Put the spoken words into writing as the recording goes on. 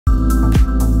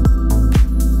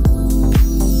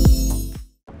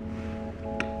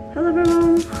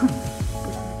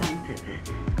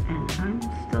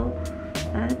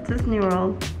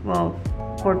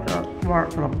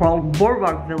for the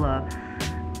Boardwalk Villa.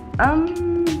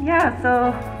 Yeah,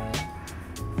 so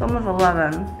it's almost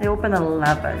 11. They open at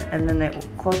 11 and then they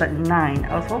close at 9.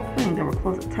 I was hoping they were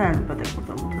closed at 10, but they closed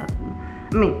at 11.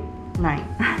 I mean, 9.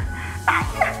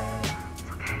 It's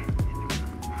okay.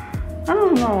 I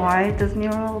don't know why Disney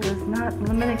World is not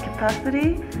limited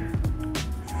capacity.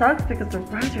 Sucks because the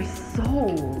rides are so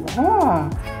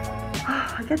long.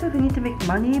 I get that they need to make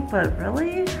money, but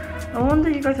really? No wonder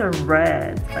you guys are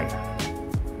red. Like,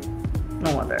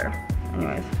 no wonder.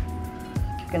 Anyways,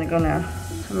 I'm gonna go now.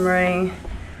 I'm wearing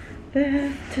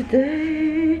this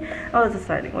today. I was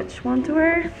deciding which one to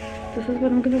wear. This is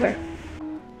what I'm gonna wear.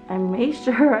 I made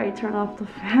sure I turn off the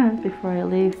fan before I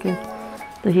leave because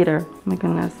the heater, my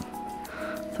goodness,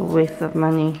 it's a waste of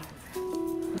money.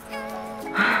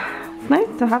 It's nice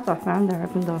to have that fan there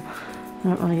even though I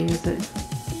don't really use it.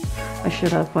 I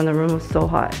should have when the room was so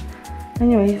hot.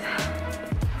 Anyways,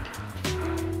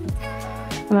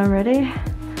 am I ready?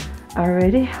 Are you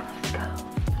ready? Let's go.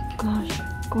 Gosh,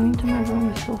 going to my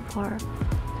room is so far.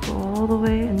 Go all the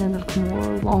way and then there's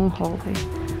more long hallway.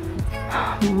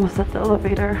 I'm almost at the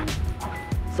elevator.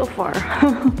 So far.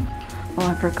 Oh,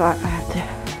 I forgot I have to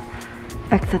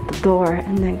exit the door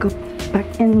and then go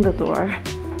back in the door.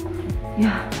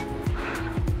 Yeah.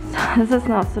 This is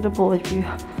not suitable if you...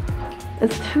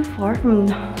 It's too far from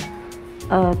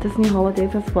Disney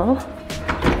holidays as well.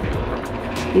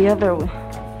 The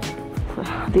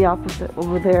opposite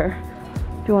over there.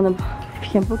 If you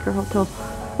can book your hotel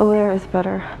over there is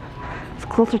better. It's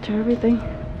closer to everything.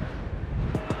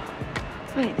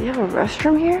 Wait, do you have a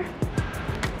restroom here?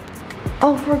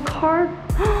 Oh, for car?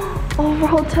 Oh, for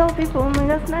hotel people only.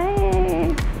 That's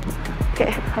nice.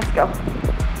 Okay, let's go.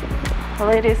 The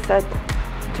lady said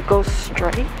to go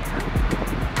straight.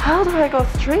 How do I go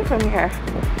straight from here?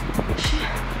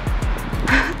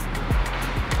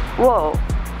 Whoa.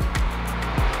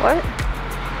 What?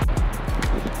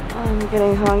 I'm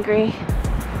getting hungry.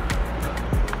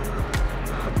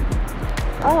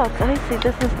 Oh, I see.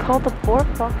 This is called the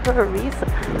Boardwalk for a reason.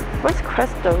 Where's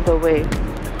Cresto the way?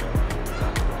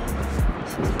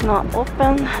 It's not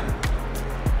open.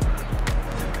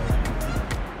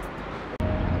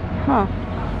 Huh.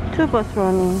 2 bus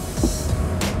running.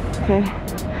 Okay.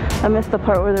 I missed the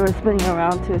part where they were spinning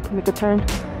around to make a turn.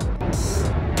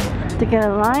 To get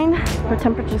in line for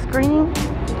temperature screening.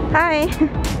 Hi!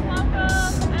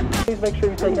 Please make sure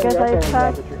you take I guess I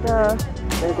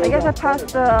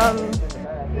passed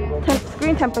the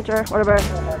screen temperature, whatever.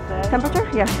 Temperature?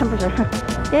 Yeah, temperature.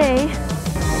 Yay!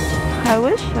 I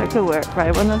wish I could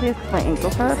ride one of these because my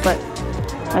ankles hurt, but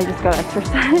I just got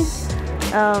exercise.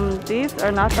 These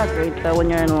are not that great though when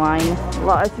you're in line.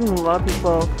 I've seen a lot of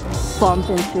people bump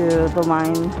into the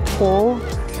line hole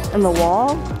in the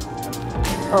wall.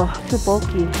 Oh, too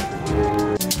bulky.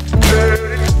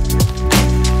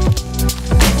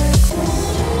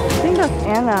 I think that's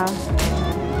Anna.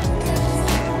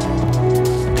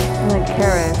 And a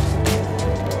carrot.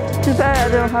 Too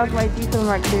bad I don't have my decent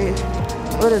marquee. I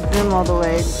would have zoomed all the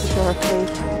way just to show her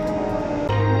face.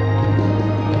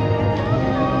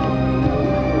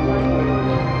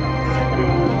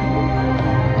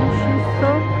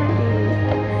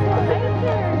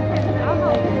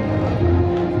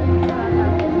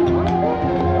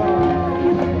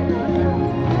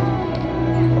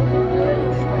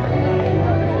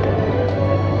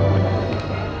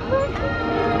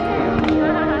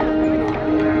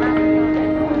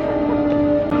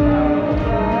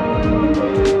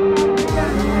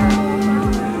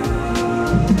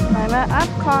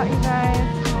 Epcot, you guys.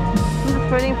 I'm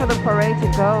just waiting for the parade to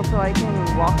go so I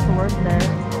can walk towards there.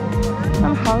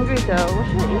 I'm hungry though. What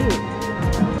should I eat?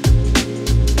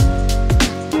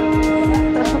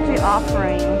 Specialty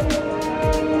offering.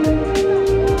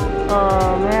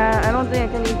 Oh man, I don't think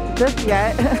I can eat this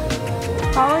yet.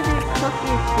 Holiday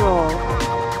cookie stroll.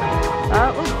 That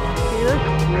looks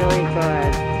really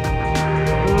good.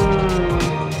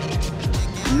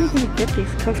 I'm gonna get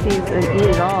these cookies and eat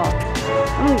it all.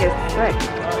 I'm gonna get sick.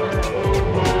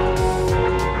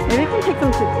 Maybe we can take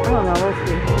them to, I don't know, let's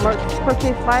see.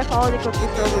 Purchase 5 holiday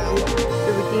cookies to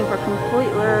redeem for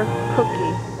complete rare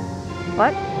cookie.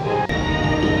 What?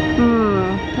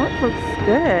 What looks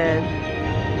good?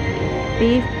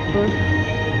 Beef.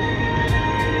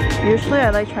 Usually I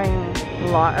like trying a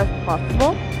lot as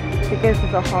possible because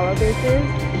it's a holiday day.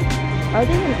 Are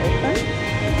they even open?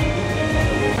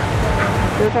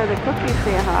 Those are the cookies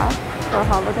they have for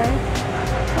holidays.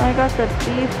 I got the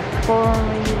beef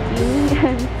bolognese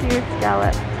and seared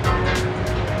scallop.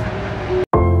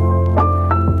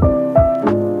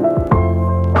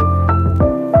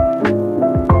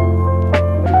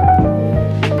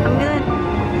 I'm gonna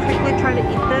quickly try to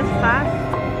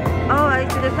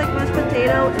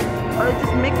burrito, or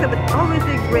just mix it with, oh, is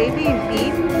it gravy and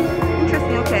beef?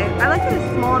 Interesting, okay. I like it in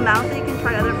a small amount so you can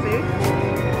try other food.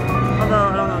 Although,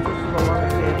 I don't know if this is a lot of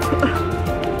food.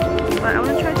 But I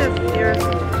want to try the seared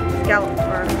scallops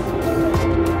first.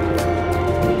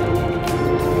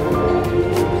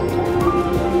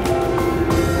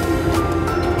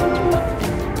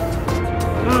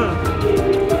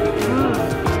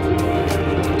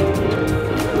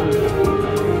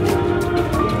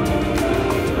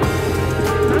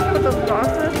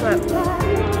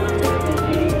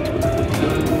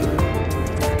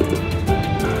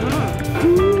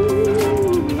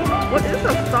 What is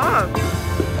the sauce?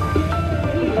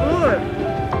 Good.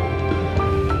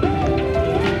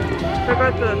 I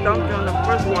got the dunked on the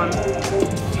first one.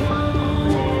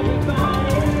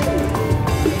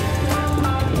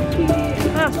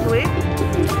 That's sweet.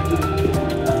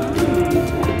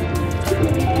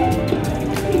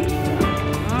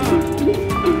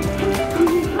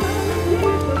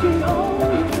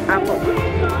 Apple.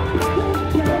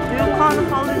 You call the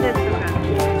holiday chicken.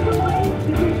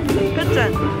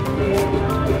 Kitchen.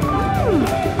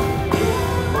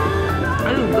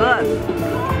 This is good.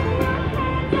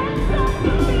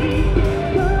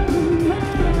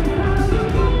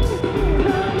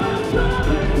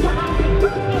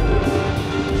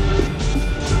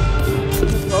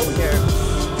 Over here.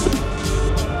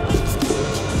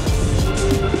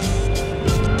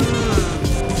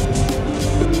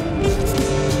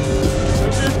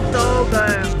 This is so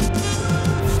good.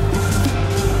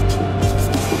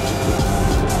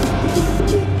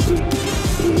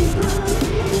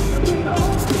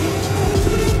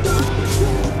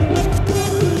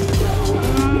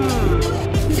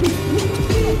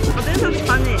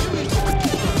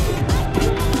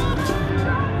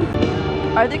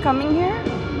 Are they coming here?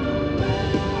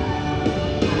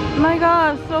 Oh my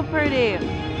god, so pretty.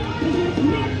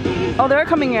 Oh, they're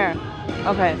coming here.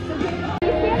 Okay.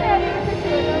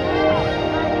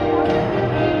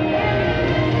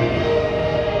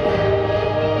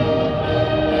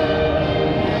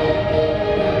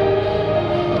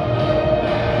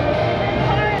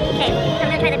 Okay, I'm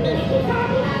gonna try the beef.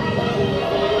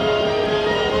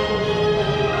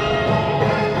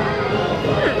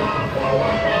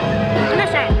 I'm not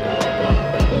sure.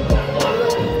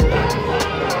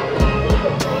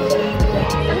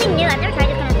 Something new. I've never tried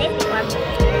this kind of taste before.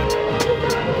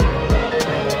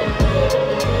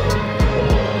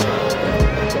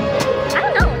 I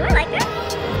don't know. Do I like it?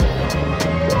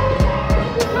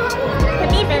 The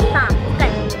beef is soft. It's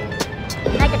good.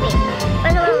 I like the beef. But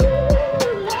it's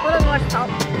a little more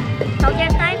saltier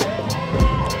side.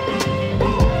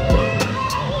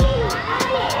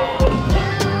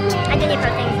 I do need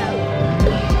protein, so.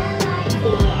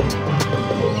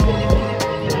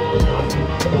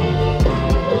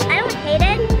 I don't hate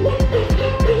it,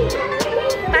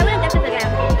 but I wouldn't go to the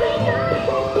ground.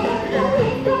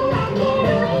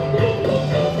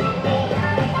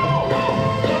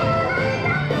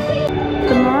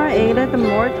 The more I ate it, the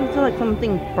more it tasted like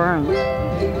something burnt.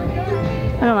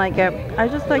 I don't like it. I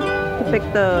just like to pick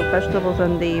the vegetables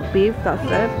and the beef, that's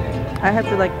it. I had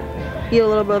to like eat a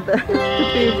little bit of the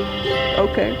beef.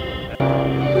 Okay.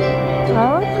 That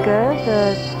was good,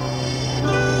 the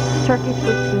turkey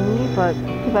poutine, but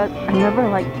I never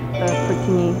liked the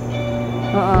poutine.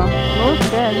 It was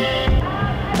good.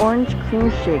 Orange cream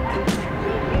shake.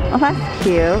 Oh, that's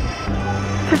cute.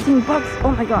 $15.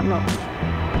 Oh my god, no.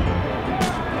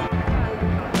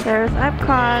 There's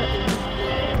Epcot.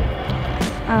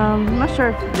 I'm not sure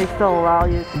if they still allow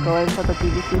you to go in for the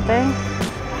BBC thing.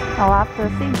 I'll have to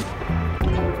see.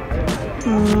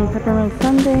 Peppermint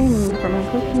sundae, peppermint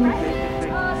cookies,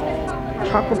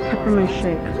 chocolate peppermint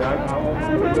shake.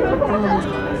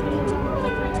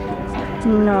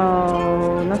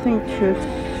 No, nothing too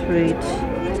sweet.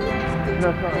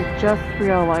 Look, I just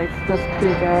realized this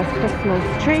big ass Christmas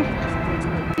tree.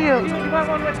 Cute. You want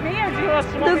one with me, or do you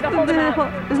want me to hold it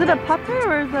out? Is it a puppy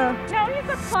or is it a... No, he's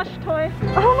a plush toy.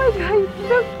 Oh my god, he's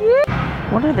so cute!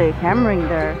 What are they hammering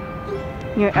there?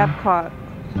 Near Epcot.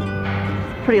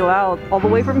 It's pretty loud, all the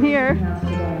way from here.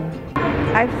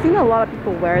 I've seen a lot of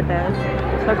people wear this.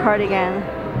 The cardigan.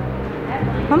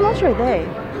 How much are they?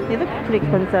 They look pretty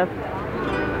expensive.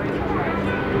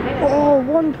 Oh,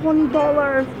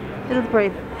 $120! It is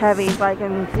pretty heavy, so I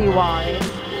can see why.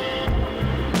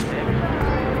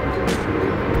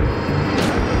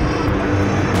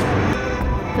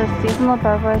 The seasonal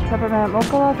beverage, peppermint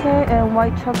mocha latte, and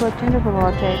white chocolate gingerbread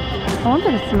latte. I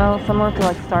wanted to smell similar to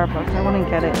like Starbucks. I wouldn't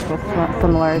get it if it was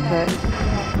similar to it.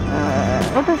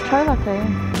 What does chai latte?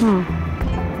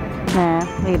 Nah,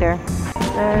 later.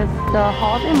 There's the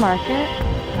holiday market.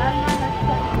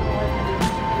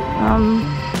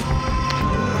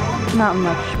 Not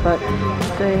much, but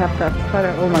they have that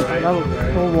sweater. Oh my god, that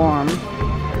looks so warm.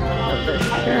 But the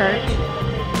shirt,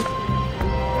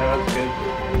 That's good.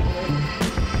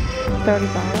 $30.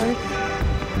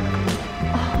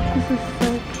 Oh, this is so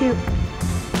cute.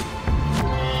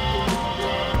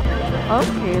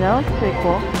 Okay, that was pretty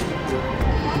cool.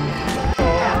 You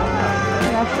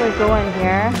can actually go in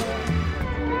here.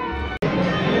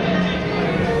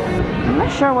 I'm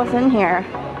not sure what's in here.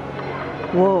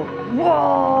 Whoa.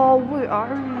 Whoa, where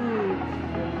are we?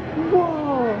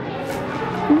 Whoa.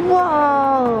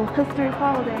 Whoa. History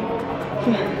holiday.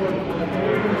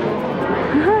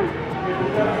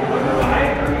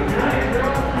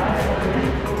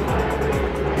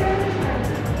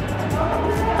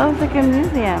 Oh, it's like a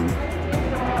museum.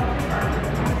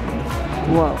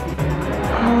 Whoa.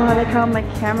 Oh, I like how my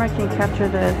camera can capture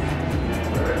this.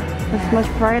 It's much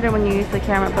brighter when you use the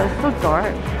camera, but it's so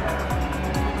dark.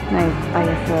 Nice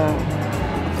ISO.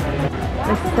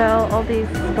 They sell all these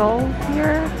skulls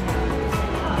here.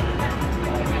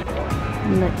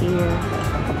 And the ears.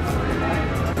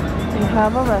 You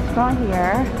have a restaurant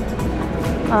here.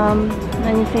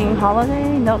 Anything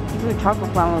holiday? Nope, the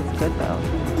chocolate flan was good though.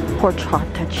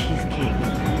 Horchata cheesecake.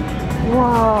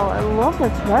 Wow, I love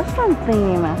this restaurant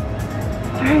theme.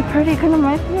 Very pretty, kind of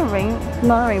reminds me of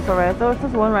not a rainforest. There was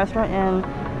this one restaurant in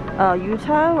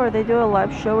Utah where they do a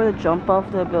live show where they jump off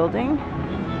the building.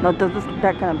 No,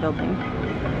 that kind of building.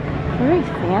 Very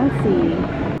fancy.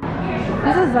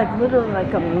 This is like literally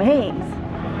like a maze.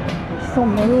 There's so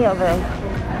many of it.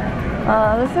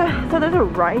 So there's a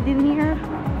ride in here.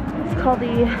 It's called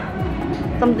the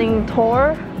something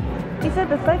tour. He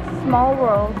said it's like Small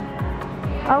World.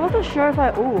 I wasn't sure if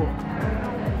it's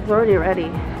already ready.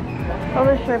 I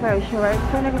wasn't sure if I should ride.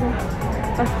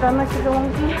 My stomach is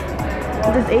wonky. I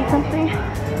just ate something.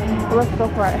 But let's go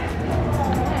for it.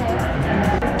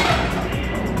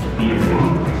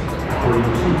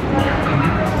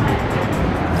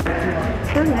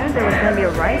 Who knew there was going to be a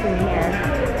ride in here?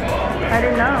 I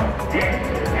didn't know.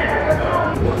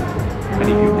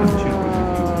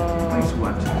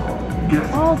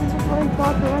 Oh, this is what I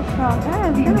thought the restaurant. Yeah,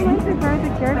 it's kind of nice to try the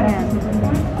caravan.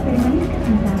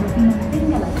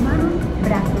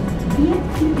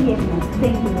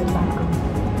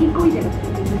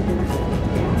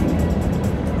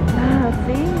 Ah,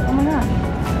 see? Oh my gosh.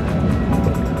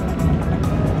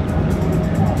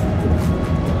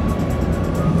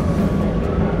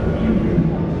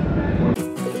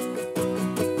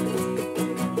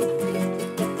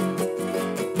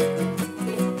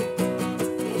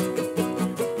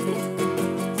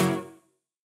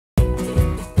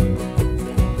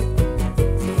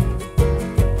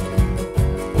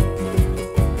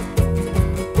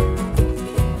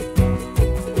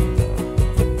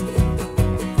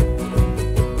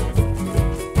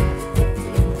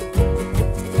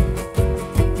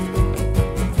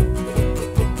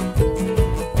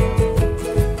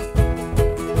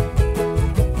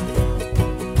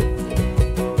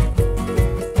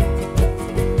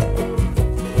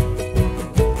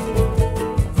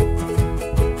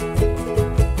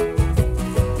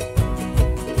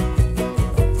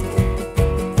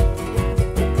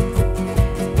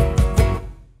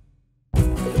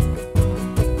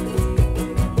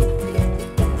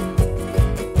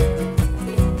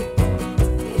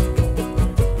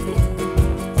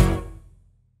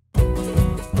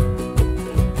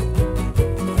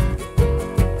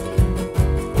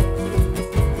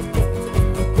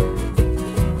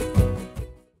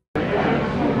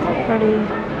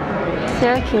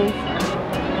 Staircase.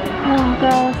 Oh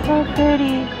god, it's so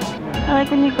pretty. I like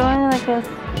when you go into like a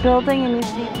building and you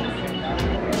see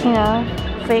these, you know,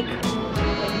 fake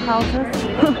houses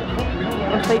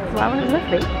or fake flowers. Is it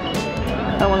fake? I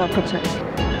don't want to picture it.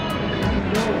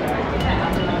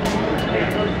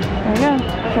 There we go.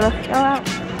 Okay, let's go out.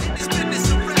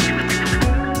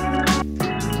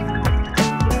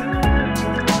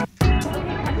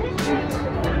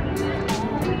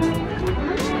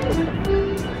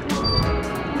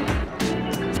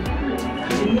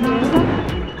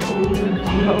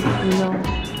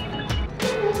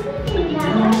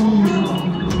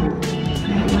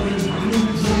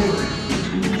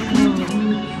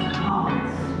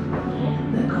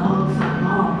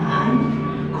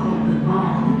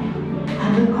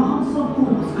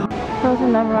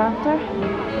 Frozen Ever After.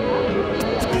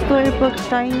 Storybook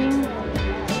dining.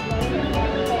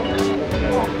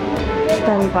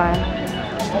 Stand by.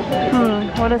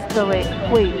 What is the wait?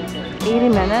 Wait, 80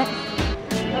 minutes?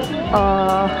 I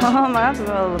might have to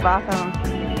go to the bathroom.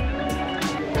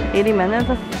 80 minutes?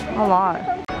 That's a lot.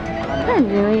 I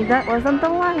knew that wasn't the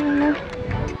line.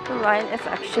 The line is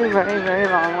actually very, very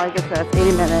long. Like it says,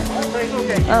 80 minutes.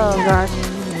 Oh gosh.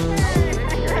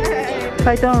 If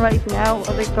I don't right now,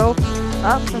 will it go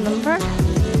up the number?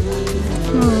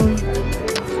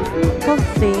 We'll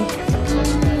see.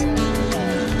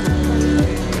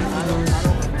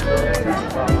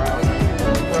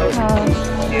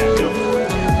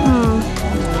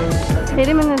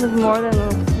 80 minutes is more than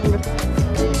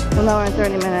 1 hour and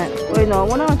 30 minutes. Wait, no,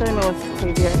 1 hour and 30 minutes was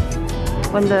crazier.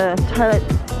 When the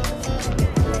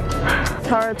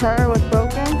tower was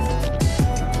broken.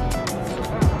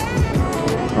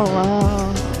 Oh wow.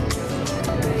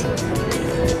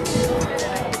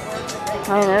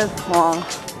 Line is long.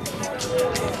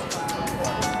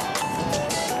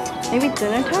 Maybe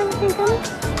dinner time can come?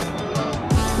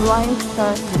 Line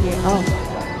starts here. Oh.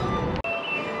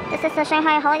 This is the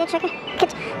Shanghai holiday chicken.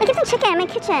 I get the chicken in my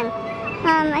kitchen.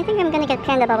 I think I'm gonna get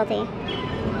panda bubble tea.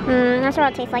 Not sure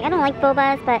what it tastes like. I don't like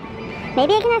bobas, but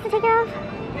maybe I can have to take it off.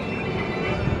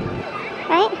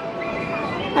 Right?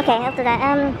 Okay, I'll do that.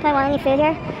 Do I want any food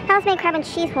here? House-made crab and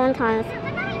cheese wontons.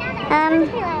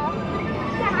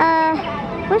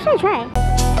 What should I try?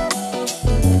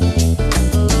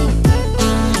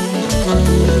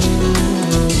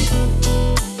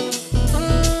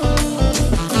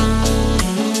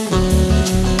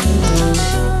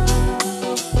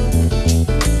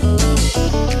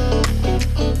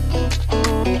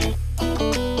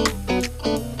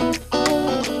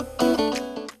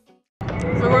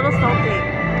 It's a little salty.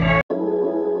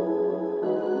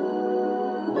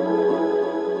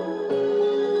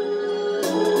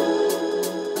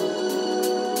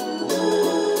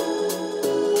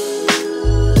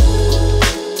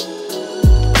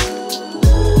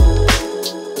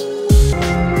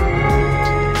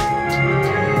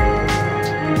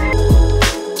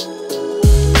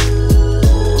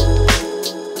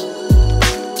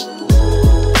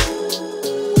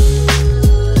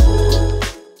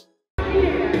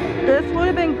 This would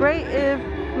have been great if,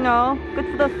 you know, good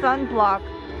for the sunblock.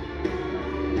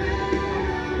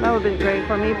 That would have been great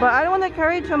for me, but I don't want to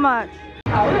carry too much.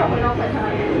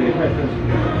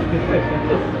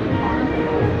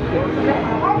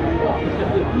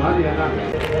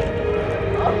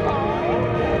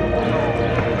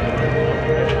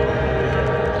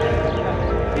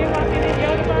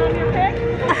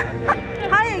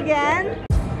 Hi again.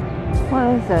 What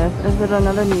is this? Is it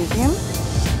another museum?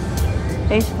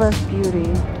 Ageless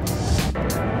Beauty.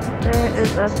 There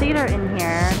is a theater in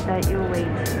here that you wait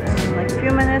in like a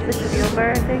few minutes. It should be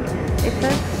over, I think. It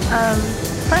says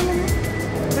 5 minutes,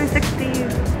 360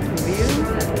 views,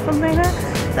 something like that.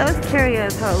 So I was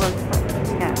curious how it looks, but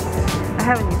yeah, I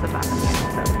haven't used the bathroom yet.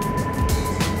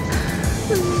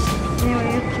 So,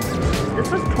 anyways, this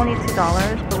was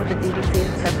 $22, but with the DVC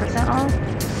it's 10% off.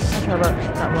 Not sure what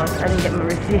that was. I didn't get my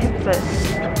receipt, but.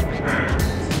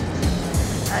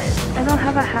 I don't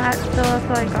have a hat, so that's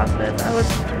why I got this. I was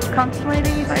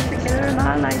contemplating if I should get it or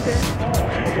not, and I did.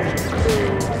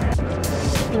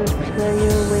 So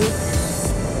you wait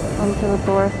until the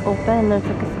doors open, and there's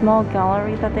like a small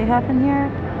gallery that they have in here.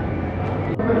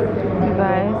 You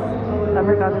guys, I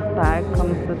forgot this bag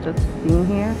comes with this thing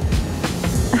here.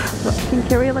 So I can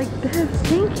carry it like this.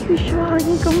 Thank you,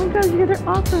 Shawty. Oh my gosh, you guys are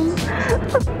awesome.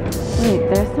 Wait,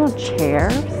 there's no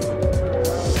chairs?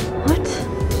 What?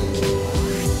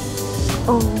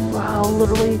 Oh wow,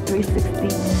 literally 360.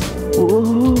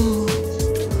 Whoa.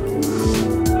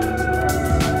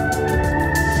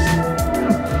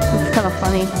 It's kind of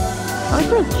funny. I like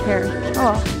those chairs.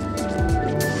 Oh.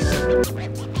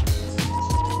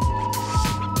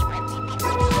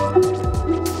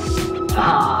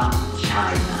 Ah,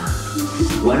 China.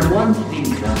 When one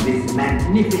thinks of this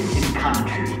magnificent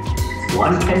country,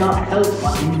 one cannot help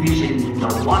but envision the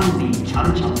Wanli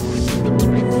Changcheng.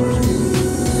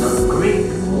 The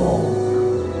Great Wall.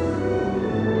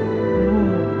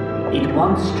 It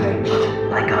once stretched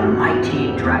like a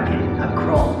mighty dragon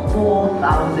across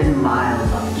 4,000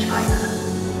 miles of China.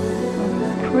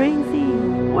 That's crazy.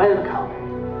 Welcome.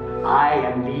 I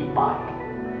am Li Bai,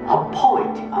 a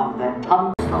poet of the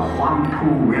Huangpu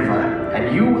River, and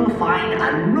you will find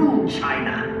a new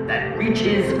China that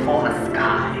reaches for the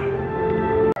sky.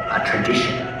 A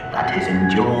tradition that has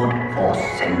endured for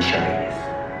centuries.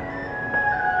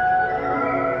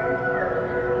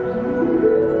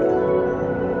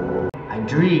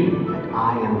 Dream that I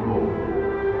am home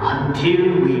until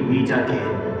we meet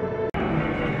again.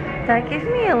 That gave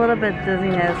me a little bit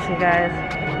dizziness, you guys.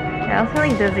 Yeah, I was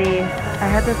feeling dizzy. I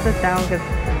had to sit down because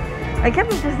I kept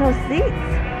there's no seats.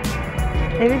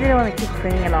 Maybe they didn't want to keep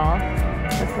cleaning it all.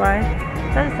 That's why.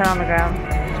 So I just sat on the ground.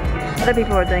 Other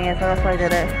people were doing it, so that's why I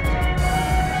did it.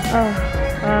 Oh.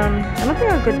 I don't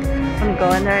think I'm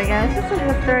going there again. It's just a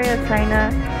history of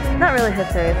China. Not really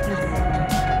history, it's just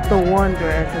the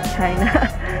wonders of China.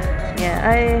 Yeah,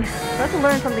 I got to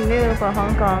learn something new about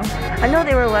Hong Kong. I know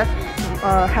they were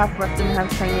half Western, half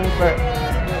Chinese, but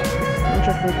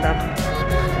interesting stuff.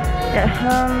 Yeah,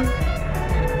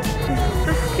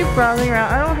 just keep browsing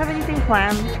around. I don't have anything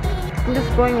planned. I'm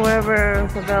just going wherever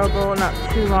is available, not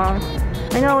too long.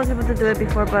 I know I was able to do it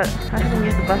before, but I haven't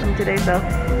used the bathroom today, so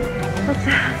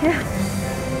yeah.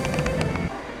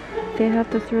 They have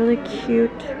this really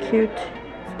cute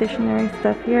stationery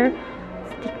stuff here.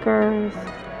 Stickers,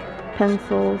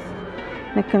 pencils,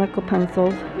 mechanical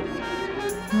pencils.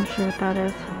 I'm not sure what that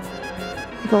is.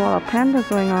 There's a lot of pandas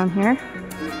going on here.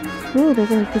 Ooh, there's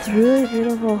this really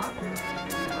beautiful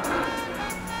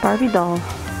Barbie doll.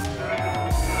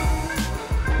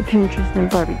 If you're interested in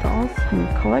Barbie dolls and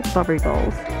collect Barbie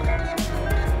dolls.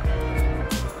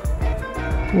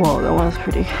 Whoa, that one's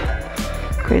pretty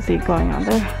crazy going on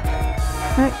there.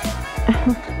 Right.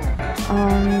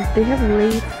 They have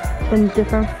lace in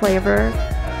different flavors.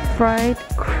 Fried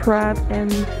crab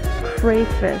and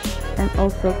crayfish, and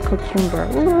also cucumber.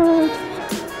 What?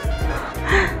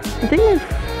 I think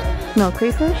no,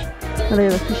 crayfish? No,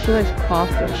 the fish is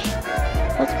crawfish.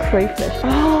 What's crayfish?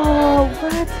 Oh,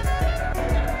 what?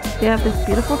 They have this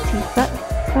beautiful tea set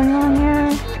going on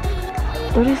here.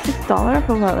 $36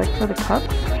 for what? Like for the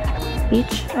cups?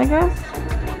 Each, I guess?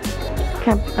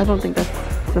 I don't think that's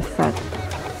the set.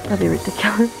 That'd be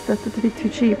ridiculous. That's to be too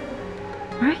cheap.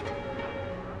 Right?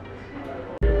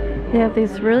 They have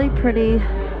these really pretty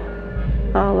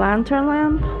lantern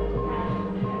lamp.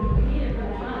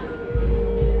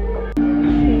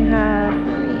 They have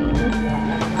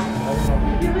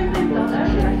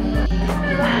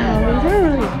these are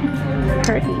really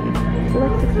pretty. They're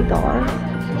like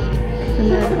 $60. And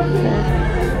then there's,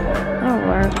 I don't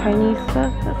know, Chinese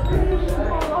stuff. That's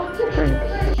pretty.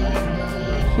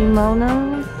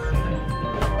 Kimonos.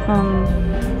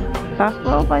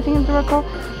 Bathrobe, I think is what it's called.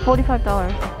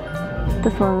 $45.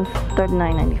 This one's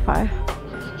 $39.95.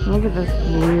 Look at this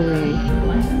really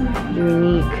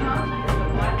unique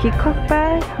peacock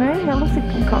bag, right? That looks like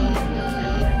peacock.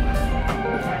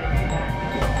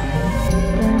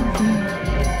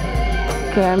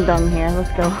 Okay, I'm done here.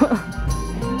 Let's go.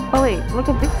 Oh wait, look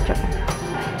at this picture.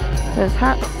 There's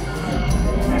hats.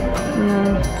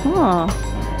 Oh.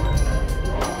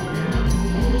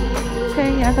 Okay,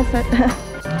 yeah, that's it.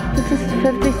 This is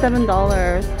 $57.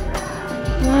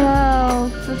 Wow,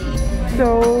 this is so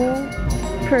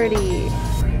pretty.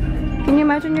 Can you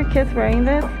imagine your kids wearing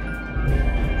this?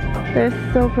 They're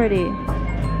so pretty.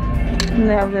 And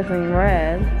they have this in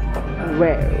red.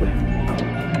 Wow.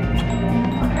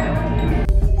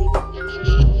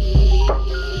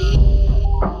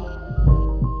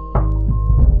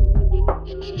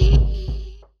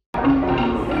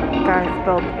 Guys,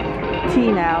 spelled T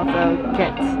now, so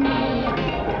get.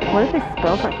 What if they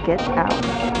spell like get out?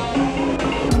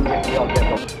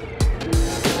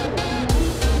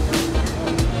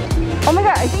 Oh my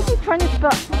god, I think he's trying to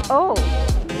spell. Oh.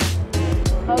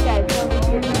 Okay, so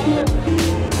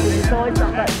it's always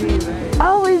not about Jesus.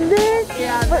 Oh, is it?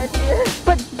 Yeah,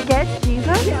 but get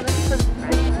Jesus? Yeah, that's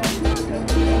right.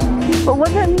 But what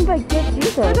does that mean by get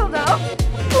Jesus? I don't know.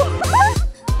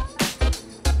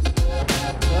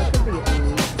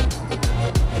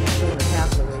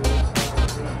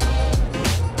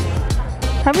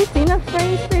 Have you seen a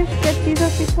phrase get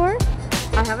Jesus before?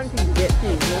 I haven't seen get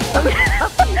Jesus. Like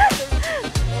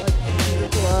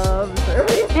Jesus loves or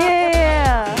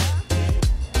Yeah.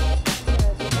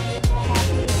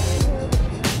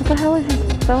 What the hell is he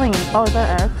spelling? Oh, is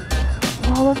that S?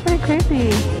 Oh, that's pretty crazy.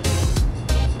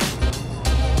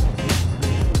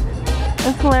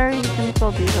 That's hilarious. You can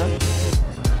spell Jesus.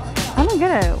 I don't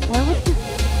get it.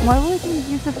 Why would you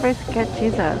use the phrase get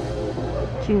Jesus?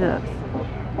 Jesus.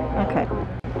 Okay.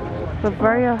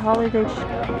 Bavaria Holiday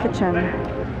Kitchen.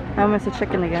 I miss the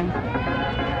chicken again.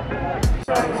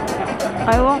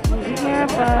 I won't eat here,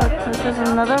 but this is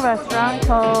another restaurant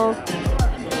called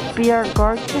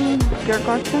Biergarten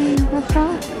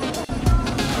restaurant.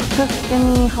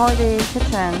 Tuscany Holiday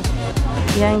Kitchen.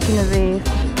 Yankee Vase.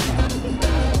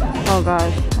 Oh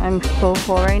gosh, I'm so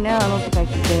full right now. I don't think I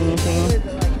can say anything.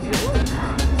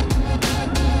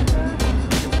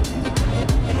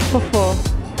 So full.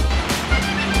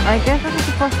 I guess this is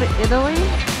supposed to be Italy.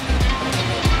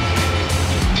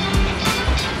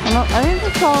 I think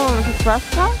it's called this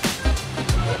restaurant.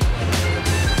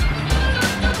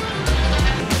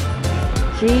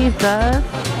 Jesus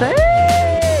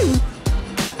saves!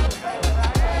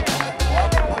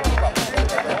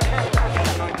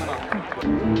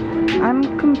 I'm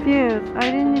confused. this.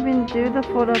 I didn't even do the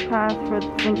photo pass for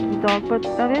the Slinky Dog, but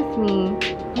that is me.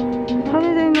 How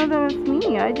did I know that was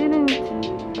me? I didn't even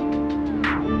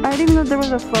know there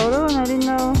was a photo, and I didn't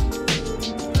know.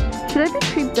 Should I be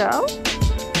creeped out?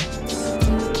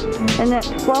 And at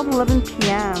 12:11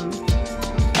 p.m.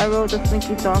 I rode the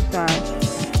Slinky Dog Dash.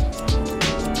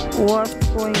 What's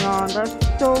going on? That's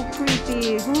so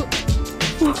creepy.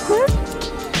 What?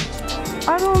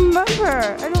 I don't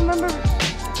remember. I don't remember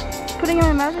putting in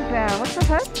my magic band. What the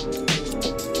heck?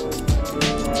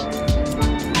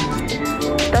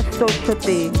 That's so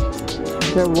trippy.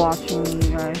 They're watching me,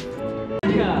 you guys.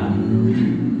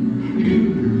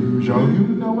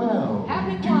 Joyeux Noel.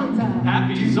 Happy Kwanzaa.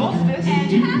 Happy solstice.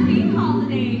 And happy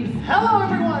holidays. Hello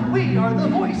everyone, we are the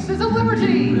Voices of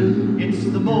Liberty. It's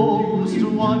the most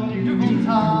wonderful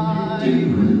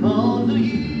time of the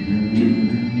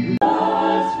year.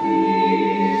 God's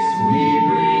peace we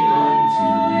bring unto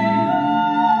you.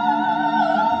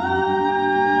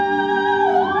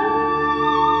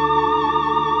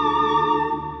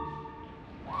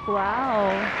 Wow.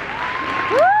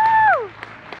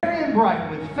 Merry and bright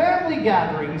with family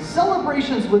gatherings,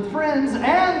 celebrations with friends,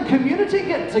 and community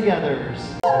get-togethers.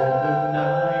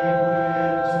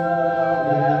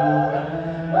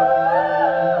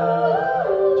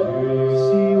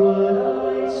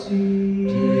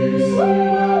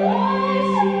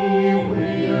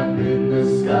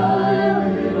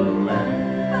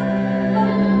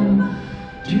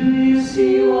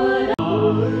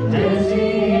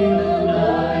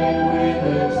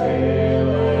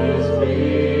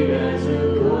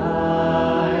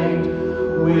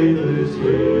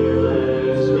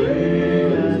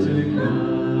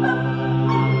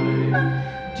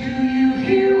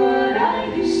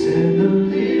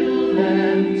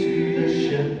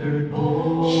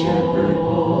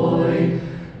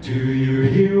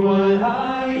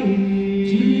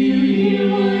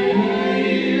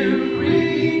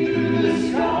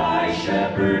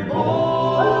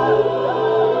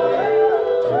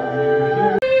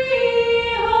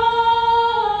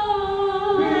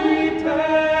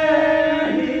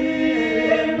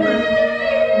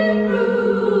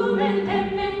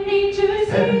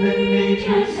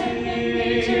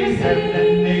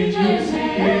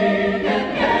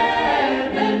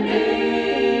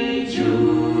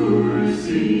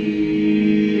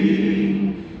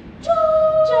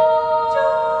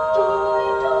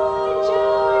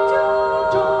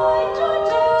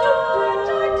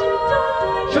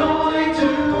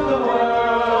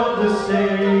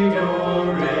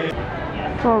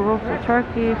 So roasted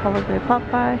turkey, holiday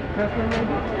Popeye.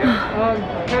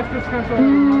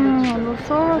 The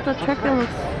soul of the turkey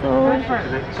looks so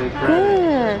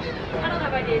good.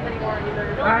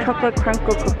 Chocolate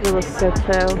crinkle cookie looks good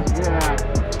too.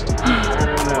 I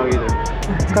don't know either.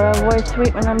 Gotta avoid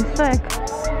sweet when I'm sick.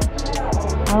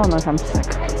 I don't know if I'm sick.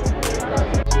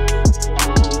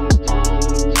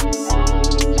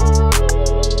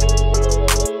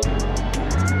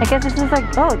 I guess this is like,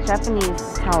 oh,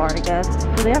 Japanese tower, I guess.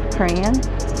 Do they have Korean?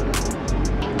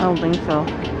 I don't think so.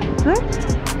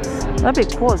 That'd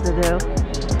be cool to do.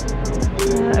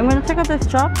 I'm gonna check out this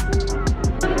shop.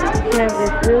 They have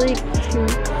this really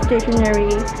cute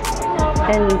stationery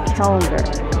and calendar.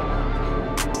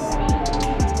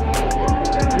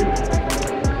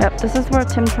 Yep, this is where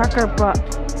Tim Tracker brought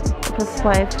his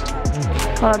wife.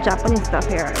 A lot of Japanese stuff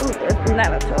here. Ooh, there's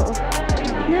Naruto.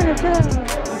 Naruto!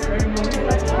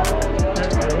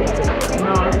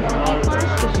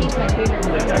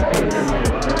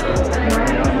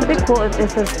 It'd be cool if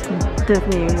this is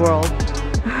Disney World,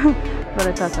 but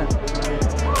it doesn't.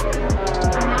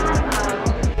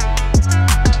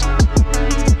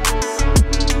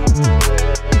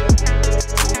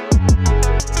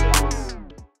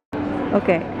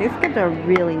 Okay, these kids are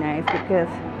really nice because,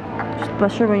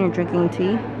 especially when you're drinking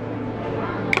tea,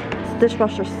 it's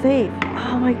dishwasher safe.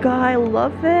 Oh my god, I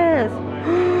love this.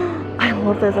 I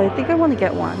love this. I think I want to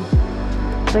get one.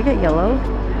 Should I get yellow?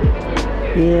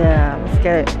 Yeah, let's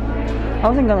get it. I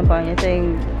wasn't gonna buy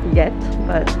anything yet,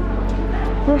 but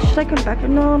well, should I come back?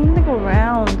 No, I'm gonna go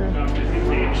around.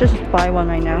 Should just buy one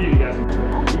right now.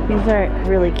 These are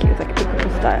really cute, like typical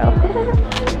style.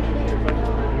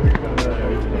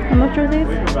 How much are these?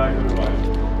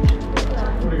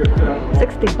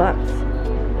 60 bucks.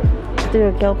 Let's do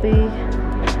a Kelpie.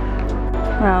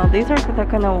 Wow, these are the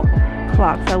kind of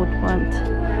clocks I would want.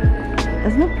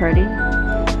 Isn't it pretty?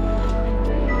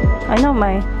 I know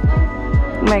my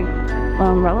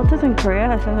relatives in Korea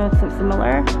have something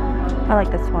similar. I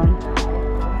like this one.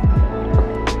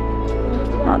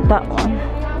 Not that one.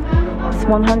 It's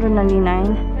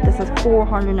 $199. This is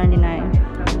 $499.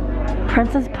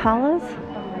 Princess Palace?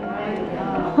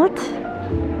 What?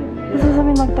 This doesn't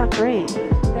even look that great.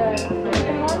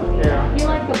 You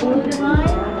like the blue design?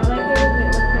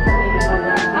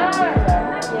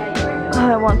 Oh,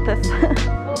 I want this.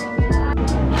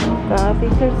 God,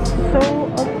 these are so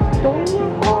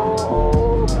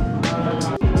adorable.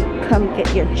 Come get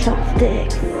your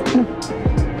chopsticks.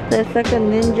 There's like a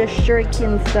ninja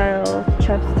shuriken style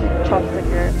chopstick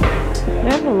here. They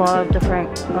have a lot of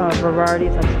different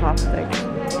varieties of chopsticks.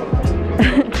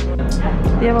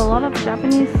 They have a lot of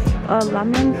Japanese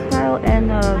ramen style and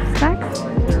snacks.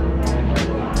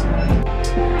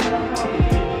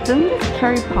 Didn't this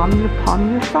carry Palm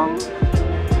song?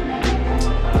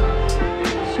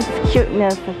 It's just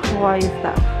cuteness and kawaii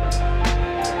stuff.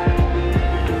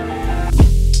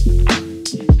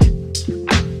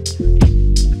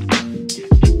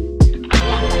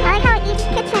 I like how each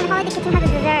kitchen, holiday kitchen has a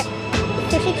dessert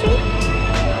sushi treat.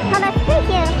 Oh, that's pretty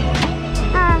cute.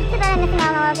 Oh, too bad I'm missing out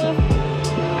on all of these.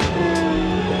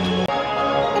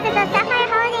 This is a Sapphire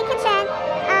Holiday Kitchen.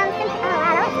 Oh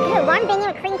wow, that looks good. Warm beignet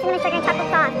with cream, cinnamon sugar, and chocolate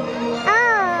sauce.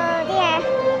 Oh dear.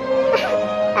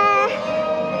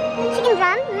 Chicken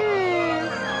drum.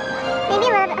 Maybe a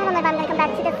little bit. I don't know if I'm gonna come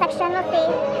back to this section. We'll see.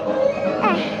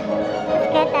 It's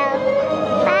good though.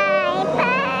 Bye,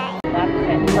 bye.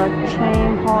 The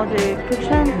chain holiday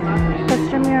kitchen.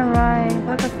 Pastrami and rice.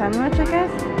 Like a sandwich, I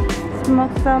guess.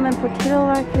 Smoked salmon, potato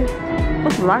latkes.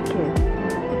 What's latkes?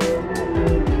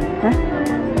 Huh?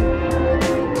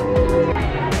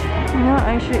 You know,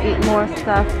 I should eat more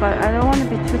stuff, but I don't want to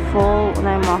be too full when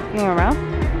I'm walking around.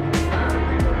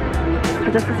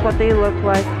 But this is what they look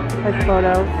like as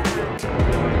photos.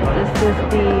 This is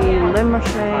the Le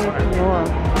Marché Noir.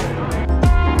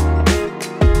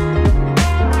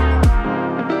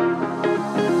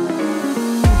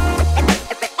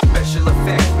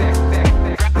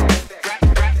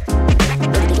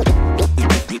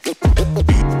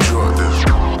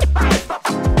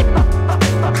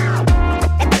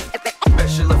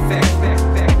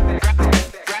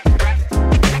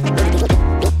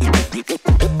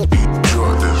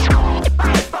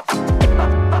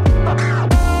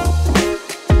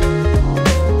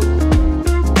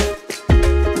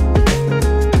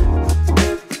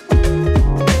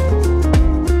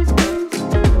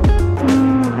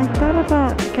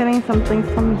 Something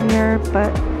from here,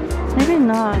 but maybe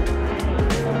not.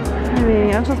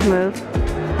 Maybe I'll just move.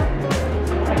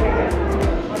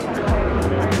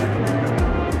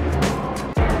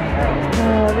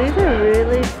 Oh, these are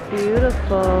really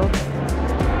beautiful.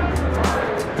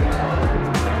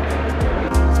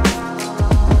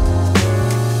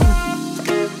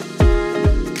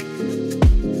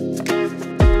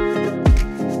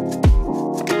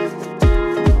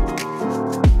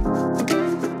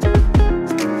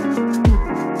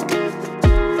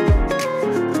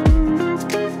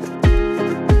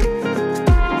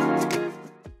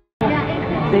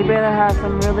 They better have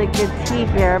some really good tea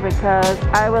here because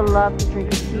I would love to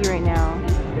drink a tea right now.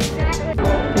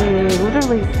 They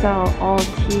literally sell all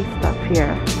tea stuff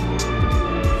here.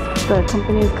 The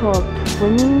company is called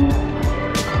Twinning.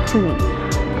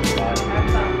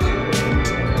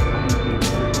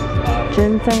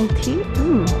 Ginseng tea?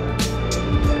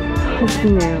 This is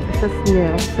new. This is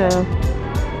new. So,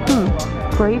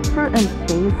 grapefruit and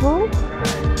basil?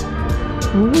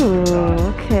 Ooh,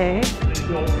 okay.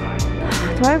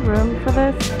 Do I have room for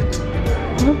this? I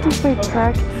don't think my car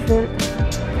can fit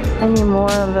any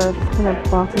more of the kind of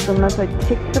boxes unless I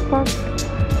take the box.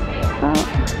 I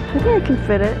think I can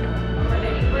fit it.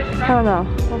 I don't know.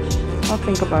 I'll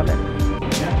think about it.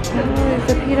 Oh,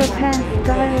 it's a Peter Pan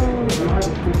style.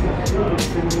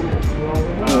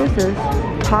 What is this?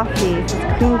 Toffee. It's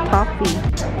cream toffee.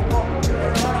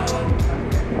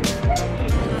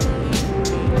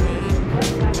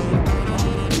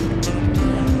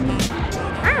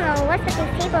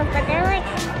 But they're like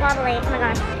wobbly. Oh my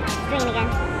gosh, it's doing it again.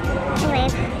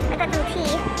 Anyways, I got some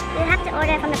tea. You have to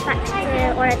order from the front to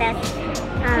order this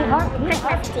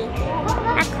Christmas tea.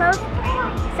 That's clove,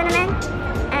 cinnamon,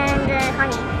 and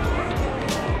honey.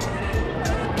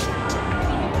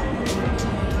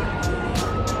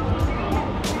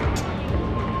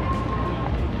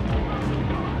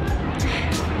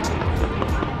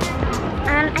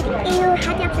 I think you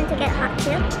had the option to get hot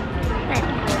too, but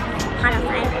hot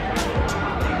outside.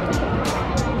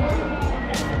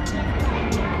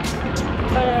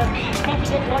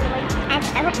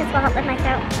 I hope this will help with my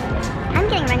throat. I'm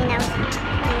getting runny nose.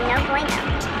 No bueno.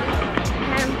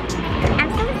 I'm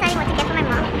still deciding what to get for my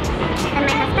mom and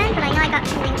my husband, but I know I got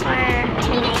something for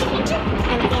Renee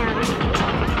and Sam.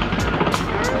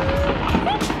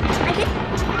 I did?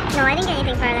 No, I didn't get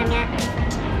anything for them yet.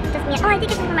 Just me. Oh, I did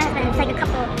get something for my husband. It's like a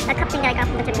cup thing that I got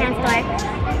from the trip. store.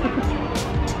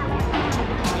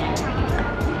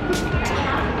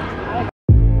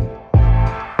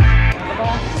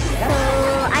 So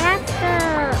I asked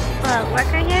the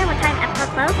worker here what time Epcot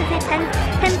closed. He said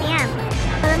 10 p.m.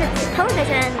 But then the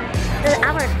television, the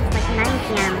hours was like 9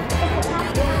 p.m.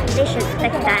 They should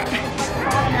fix that.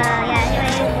 Yeah,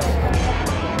 anyways.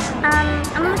 I'm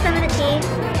almost done with the tea.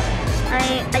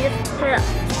 I just put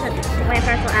my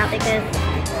parcel out because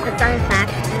the sun is back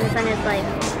and the sun is like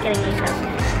getting me, so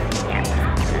yeah.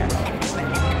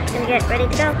 Gonna get ready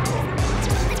to go.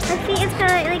 My feet is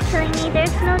like killing me.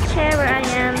 There's no chair where I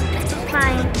am. It's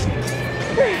fine.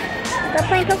 Stop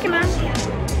playing Pokemon.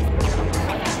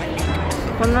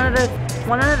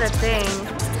 One of the things,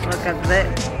 look at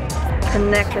this,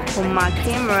 connected to my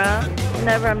camera.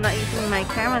 Whenever I'm not using my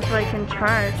camera so I can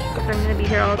charge because I'm gonna be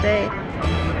here all day.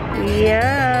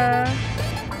 Yeah.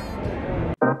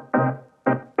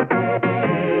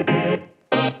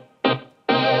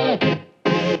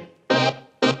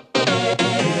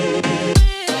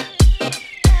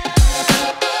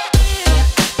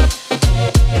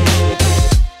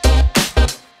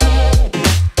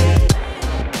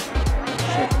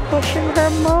 She's pushing her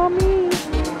mommy.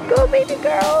 Go, baby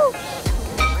girl.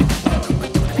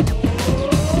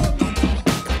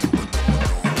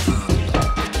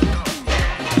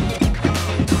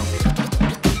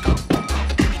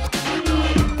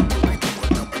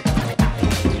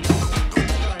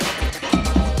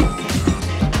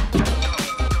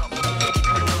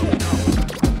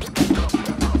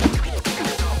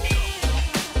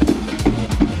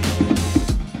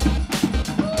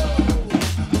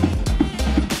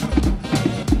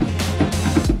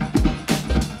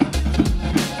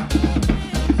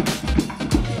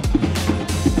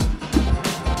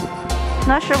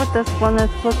 Not sure what this one is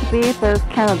supposed to be, but it's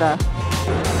Canada.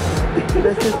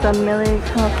 This is the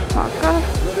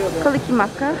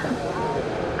Kalikimaka.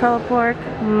 Color pork.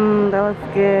 That looks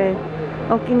good.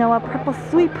 Okinawa purple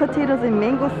sweet potatoes and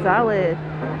mango salad.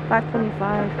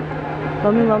 $5.25.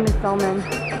 Lomi salmon.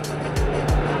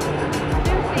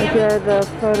 Look at the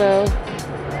photo.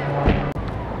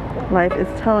 Life is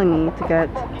telling me to get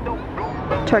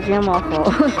turkey and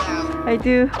waffle. I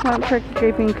do want turkey,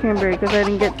 gravy, and cranberry because I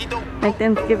didn't get my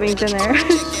Thanksgiving dinner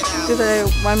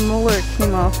because my molar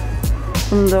came off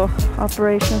from the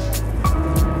operation.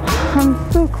 I'm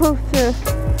so close to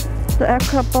the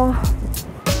Epcot ball.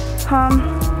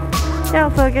 Yeah,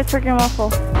 so I get turkey and waffle.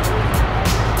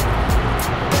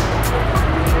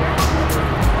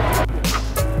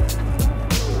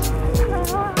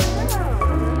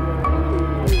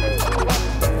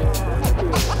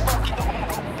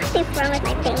 What's wrong with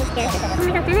my face here? Oh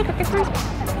my god, didn't I cook this one?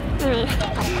 Anyway,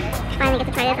 finally get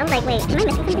to try this. I was like, wait, am I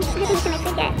missing something? I haven't eaten my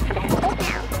food yet. How about this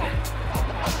now?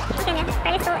 Okay, yeah,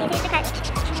 very full, easy to cut.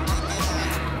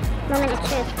 Moment of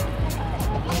truth.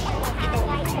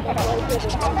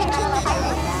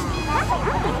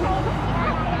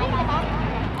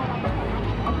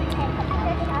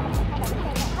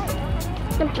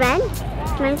 The bread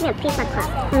reminds me of pizza crust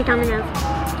from Domino's.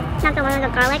 Not the one with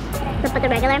the garlic, but the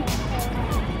regular.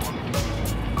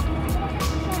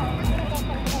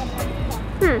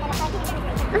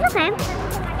 It's okay.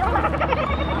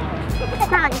 It's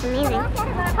not like it's amazing.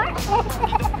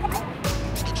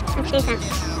 It's decent.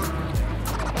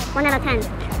 1 out of 10.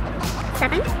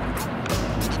 7?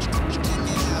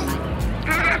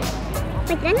 Ah!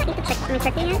 Wait, did I not eat the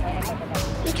turkey yet?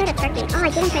 You tried a turkey. Oh, I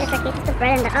didn't try the turkey. It's just the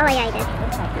bread and the... Oh, yeah, I did.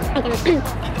 I didn't.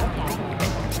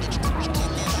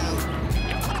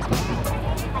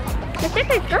 The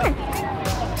turkey is good.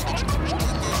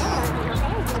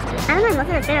 I don't know, most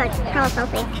of the food are like hella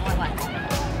salty.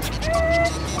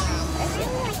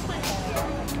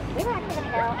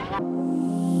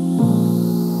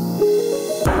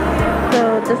 So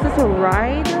this is a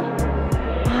ride.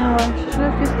 Should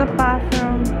have used the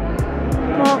bathroom.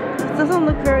 Well, it doesn't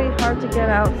look very hard to get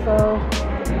out, so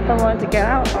if I wanted to get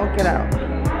out, I'll get out.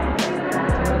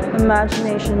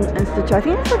 Imagination Institute. I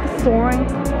think it's like a soaring.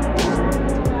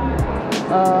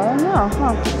 No,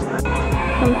 huh?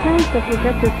 Sometimes if you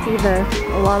get to see this,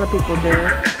 a lot of people do.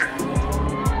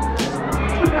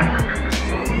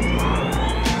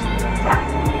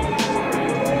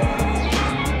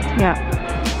 Yeah.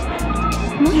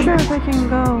 I'm not sure if I can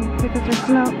go because there's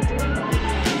no...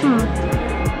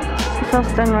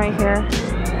 Self-stand right here.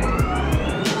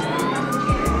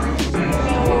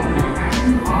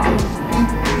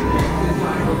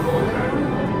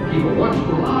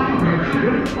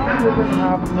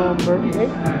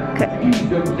 Okay.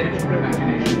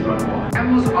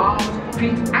 Hands, arms,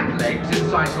 feet and legs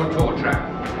inside your tour trap.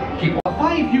 Keep on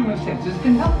 5 human senses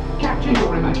can help capture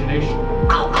your imagination.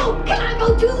 Oh, can I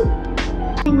go too?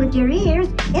 With your ears,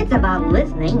 it's about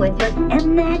listening with your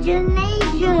imagination.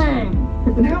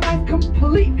 Now I've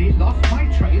completely lost my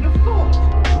train of thought.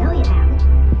 No, you haven't.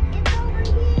 It's over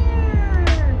here.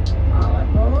 All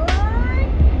aboard.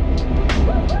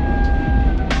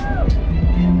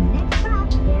 Next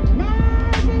stop,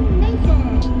 imagination.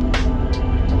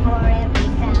 For every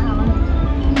sound,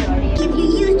 if you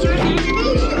used your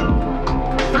imagination,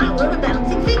 follow the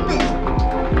bouncing figment.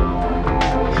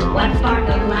 What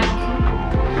sparkling light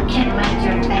can light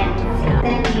your fancy?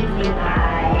 Then you feel high.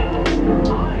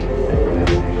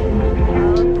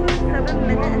 7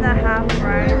 minutes and a half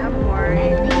ride upward.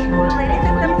 Ladies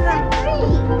and gentlemen,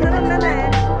 7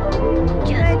 minutes.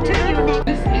 Just turn your neck.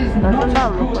 This is Doesn't not that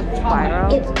look like spiral?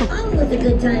 It's always a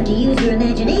good time to use your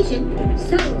imagination,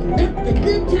 so let the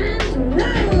good times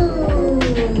roll!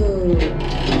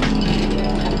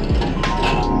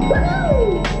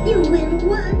 Woo! You win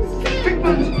one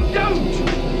Figment, cent!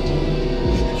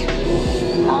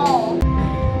 don't!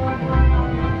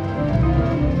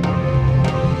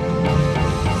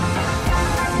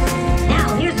 Now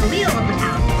here's the real open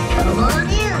house. Come on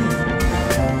in!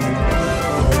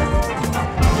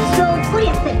 So, what do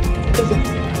you think? Is it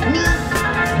neat?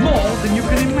 More than you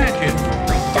can imagine.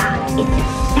 But Doc, it's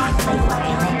exactly what I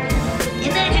like.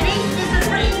 Imagination is the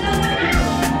brain of the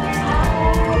house!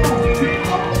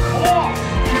 Of course!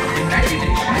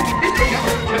 Imagination is the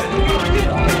other turn of your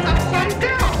universe upside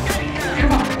down.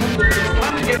 Come on,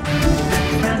 time to get...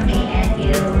 From me and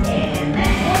you,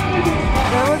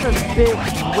 There was a big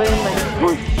wind like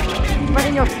whoosh, right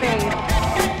in your face.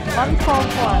 112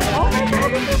 one. Oh my god,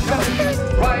 this is so good.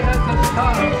 Right at the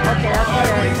start. Okay, that's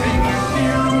good.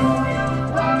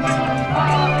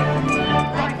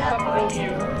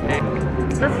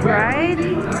 This ride,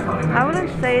 I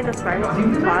wouldn't say this ride was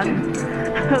fun.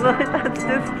 But that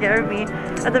still scared me.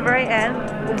 At the very end,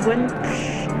 the wind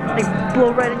like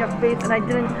blew right in your face, and I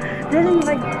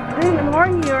didn't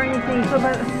warn you or anything. So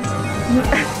that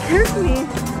scares me.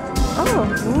 Oh,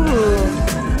 ooh.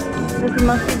 This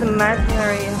must be the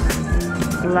imaginary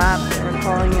lap that we're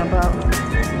calling about.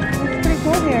 It's pretty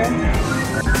cool here.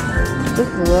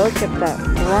 Just look at that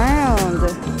ground.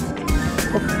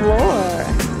 The floor.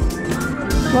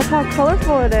 Look how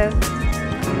colorful it is.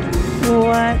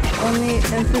 What? Only,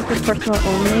 this is the personal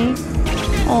only.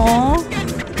 Aww.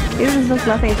 This is just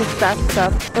nothing, it's just that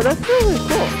stuff. But that's really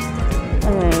cool.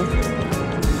 Anyways.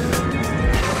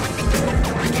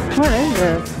 What is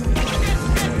this?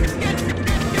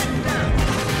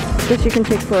 Guess you can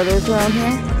take photos around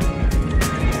here.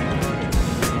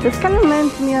 This kind of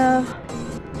reminds me of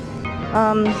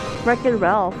Wreck-It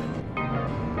Ralph.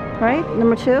 Right?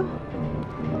 Number 2?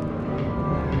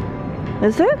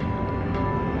 Is it?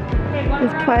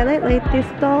 This Twilight Light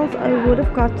these dolls, I would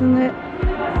have gotten it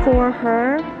for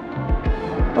her.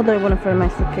 Although I wouldn't fit in my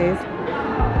suitcase.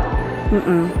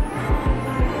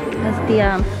 That's the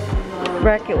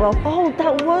Wreck-It Ralph. Oh,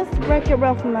 that was Wreck-It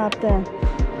Ralph map then.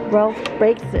 Ralph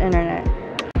breaks the internet.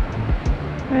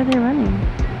 Where are they running?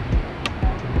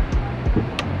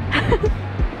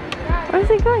 Where is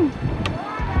he going?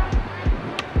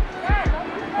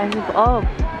 Oh.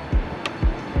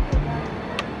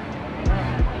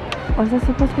 Oh, is that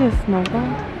supposed to be a snowball?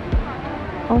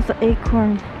 Oh, it's an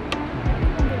acorn.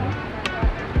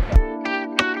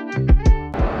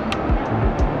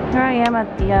 Here I am at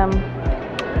the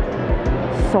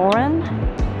Soren.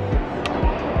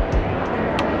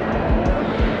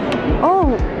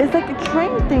 Oh, it's like a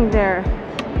train thing there.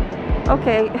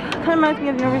 Okay, kind of reminds me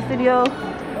of Universal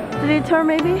Studio Tour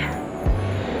maybe.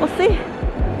 We'll see.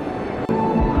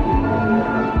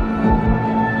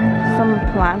 Some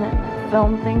planet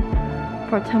film thing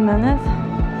for 10 minutes.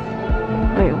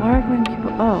 Wait, why are going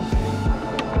people? Oh,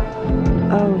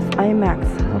 it's IMAX.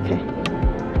 Okay.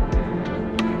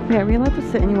 Yeah, are we allowed to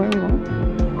sit anywhere we want?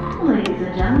 Ladies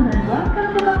and gentlemen, welcome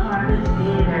to the Harvest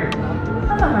Theater.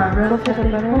 Some of our rows have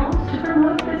been closed to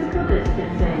promote physical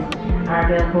distancing. Our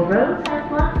available rows have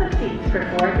lots of seats for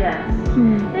 4 guests.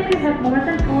 If you have more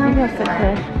than 4 Maybe I'll sit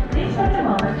here. please take a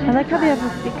moment to I like how they have a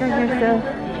speaker here still.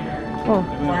 Oh,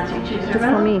 once you choose just a for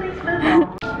row, me. please move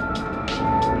on.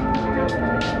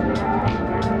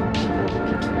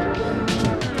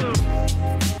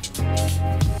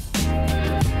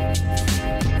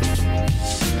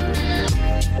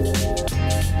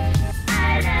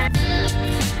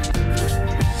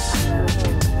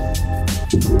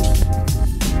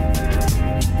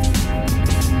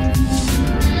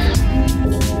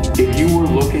 If you were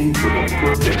looking for the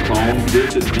perfect home,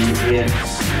 this is the it.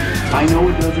 I know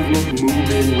it doesn't look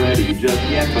move-in ready just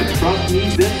yet, but trust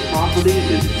me, this property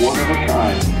is one of a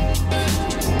kind.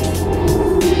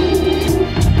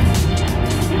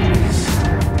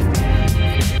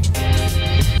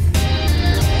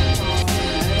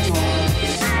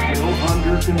 Still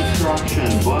under construction,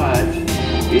 but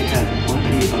it has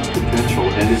plenty of potential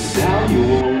and its value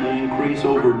will only increase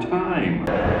over time.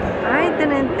 I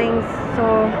didn't think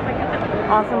so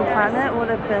awesome planet would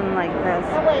have been like this.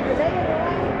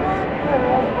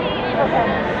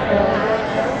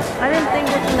 I didn't think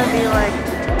it's gonna be like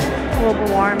global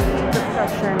warming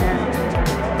discussion and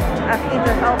asking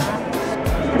to help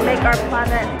to make our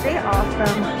planet stay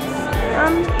awesome.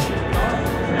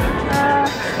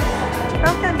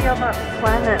 That's gonna be about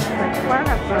planets, like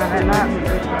planet, not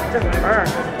just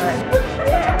Earth, but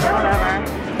whatever.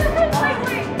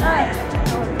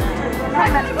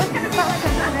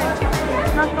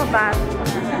 Not so bad,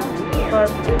 but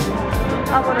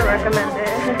I wouldn't recommend it.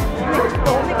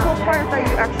 The only cool part is that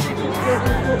you actually feel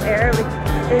the cool air. Like,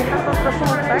 it has some special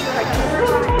effects, like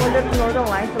when there's northern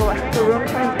lights, the room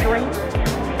turns green,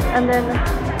 and then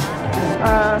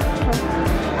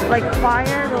like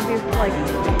fire, there'll be like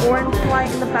orange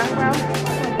light in the background,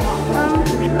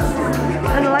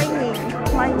 and lightning,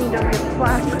 there'll be a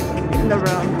flash in the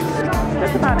room.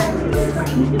 That's about it.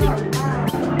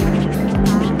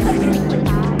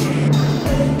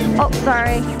 Oh,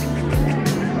 sorry.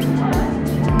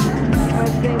 I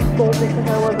was getting scolded because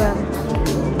I wasn't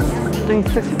doing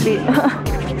 6 feet.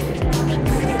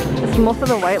 It's most of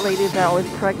the white ladies that always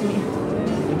correct me.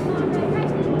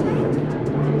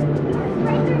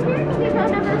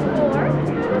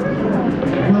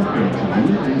 Welcome to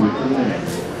Living with the Land.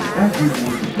 As you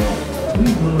board the boat,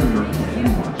 please lower your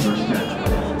hands or step.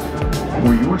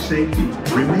 For your safety,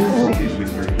 remain seated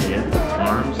with your hands,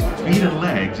 arms, feet, and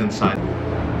legs inside.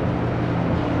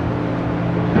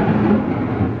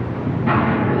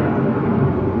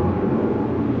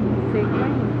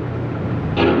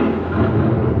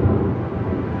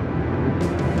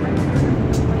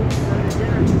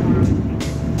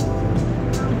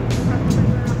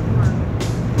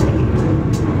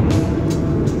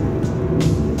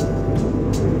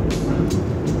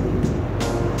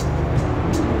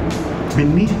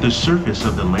 Beneath the surface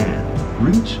of the land,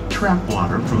 roots trap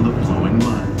water from the flowing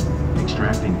mud,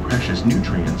 extracting precious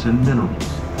nutrients and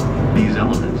minerals. These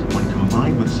elements, when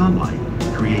combined with sunlight,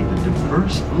 create the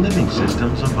diverse living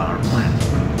systems of our planet.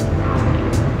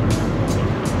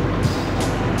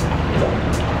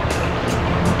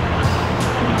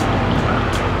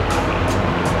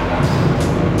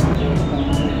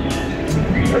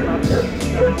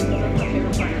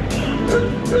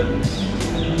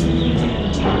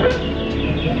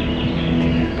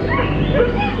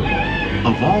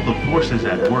 Of all the forces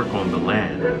at work on the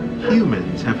land,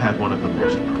 humans have had one of the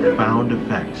most profound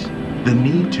effects: the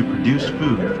need to produce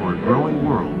food for a growing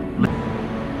world.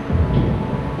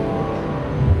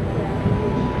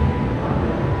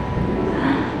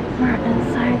 We're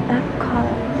inside Epcot.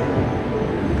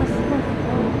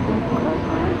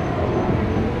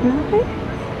 Really?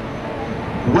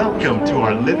 Welcome to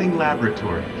our living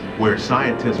laboratory, where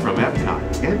scientists from Epcot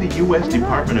and the U.S.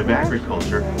 Department of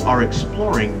Agriculture are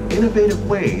exploring innovative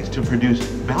ways to produce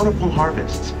bountiful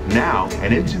harvests now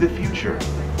and into the future.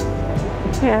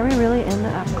 Wait, are we really in the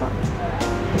Epcot?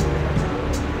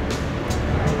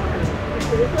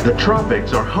 The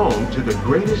tropics are home to the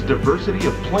greatest diversity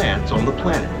of plants on the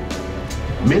planet.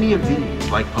 Many of these,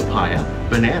 like papaya,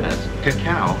 bananas,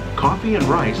 cacao, coffee, and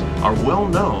rice, are well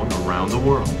known around the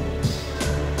world.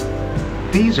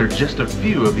 These are just a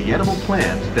few of the edible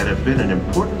plants that have been an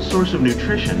important source of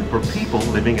nutrition for people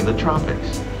living in the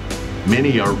tropics.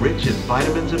 Many are rich in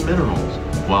vitamins and minerals,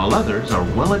 while others are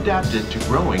well adapted to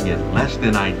growing in less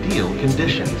than ideal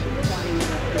conditions.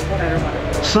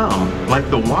 Some, like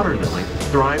the water lily,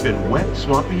 thrive in wet,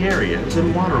 swampy areas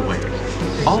and waterways.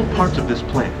 All parts of this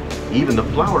plant, even the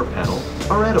flower petal,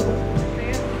 are edible.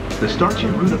 The starchy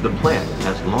root of the plant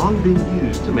has long been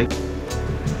used to make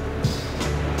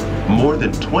more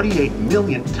than 28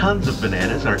 million tons of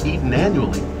bananas are eaten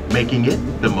annually, making it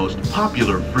the most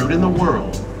popular fruit in the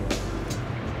world.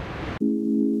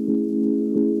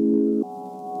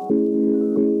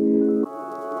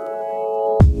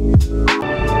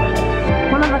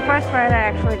 One of the first rides I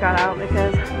actually got out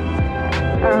because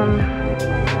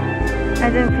I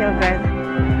didn't feel good.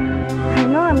 I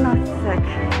know I'm not sick.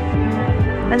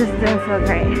 I just didn't feel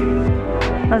great.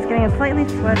 I was getting slightly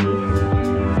sweaty.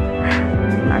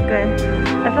 Not good. I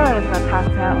feel like I was gonna pass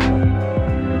out.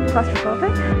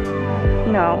 Claustrophobic?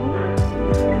 No.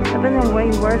 I've been in way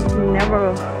worse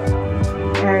Narrow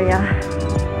area.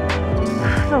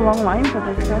 So long line for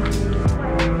this though.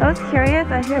 I was curious.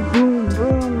 I hear boom,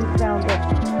 boom sound, but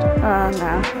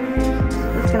nah.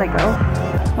 Just gonna go.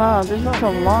 Wow, there's like a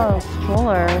lot of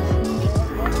strollers.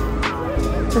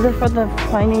 Is it for the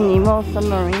Finding Nemo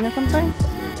submarine or something?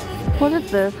 What is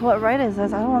this? What ride is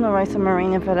this? I don't want to ride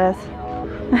submarine if it is.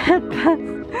 I had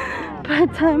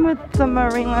bad time with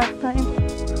submarine last time.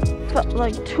 Felt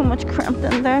like too much cramped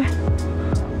in there.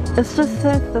 It just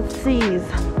says the seas.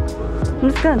 I'm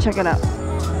just gonna check it out.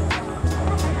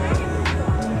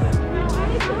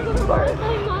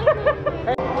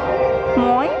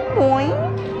 Boing, boing.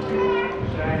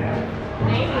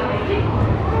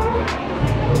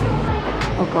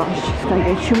 Oh gosh, it's gonna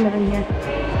get humid in here.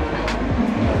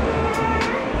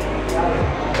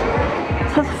 It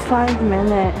says 5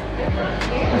 minutes.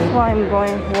 That's why I'm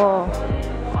going whoa.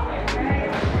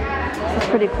 This is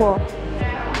pretty cool.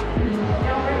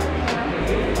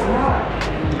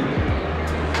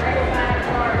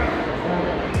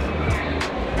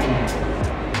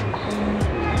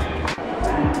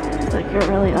 It's like you're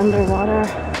really underwater.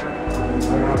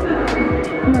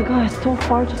 Oh my god, it's so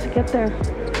far just to get there.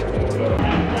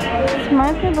 This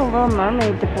reminds me of the Little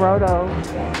Mermaid, the grotto.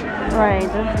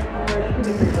 Right.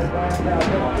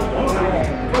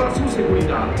 Just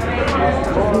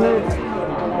move.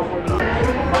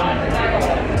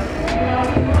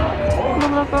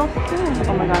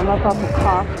 Oh my god, I'm about to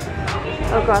cough.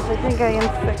 Oh gosh, I think I am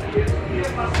sick.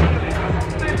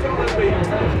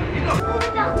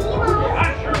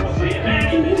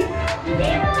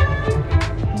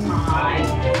 Hi,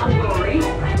 I'm Lori.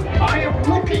 I am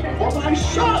looking for my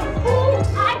son. Oh,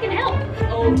 I can help.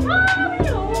 Oh, no.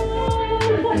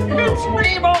 It's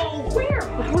Nemo. Where?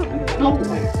 No,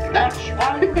 that's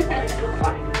fine.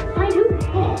 Find who?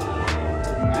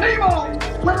 Nemo,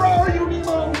 where are you,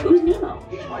 Nemo? Who's Nemo?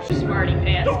 Smarty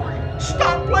pants.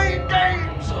 Stop playing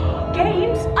games.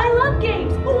 Games? I love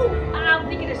games. Oh, I'm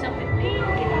thinking of something pink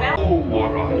and brown. Oh, all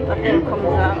right. The thing comes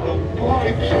out.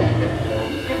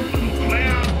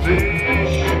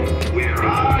 Clownfish, where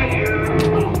are you?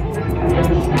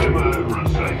 Swim over and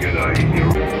say good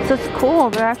day. So it's cool.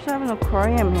 They're actually having an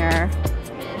aquarium here.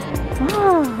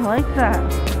 Oh, I like that.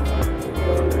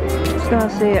 Just gonna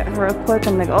see it real quick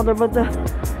and like, oh, but the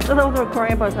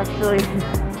aquarium, but it's actually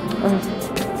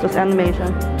just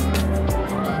animation.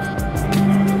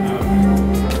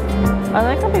 I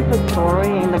like how they put Dory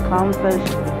and the clownfish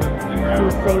in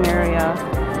the same area.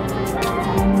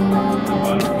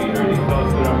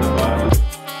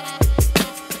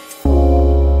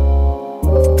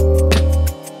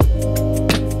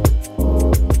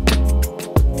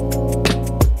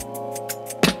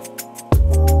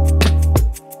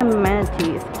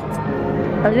 Manatees.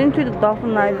 I didn't see the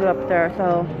dolphin knives up there,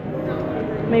 so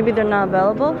maybe they're not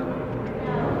available.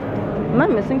 Am I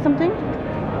missing something?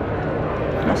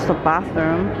 That's the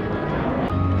bathroom.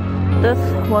 This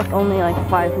was only like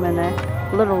 5 minutes.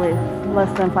 Literally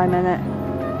less than 5 minutes.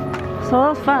 So that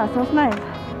was fast. That was nice.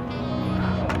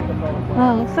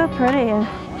 Wow, it looks so pretty and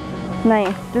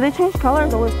nice. Do they change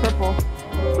colors? Always purple.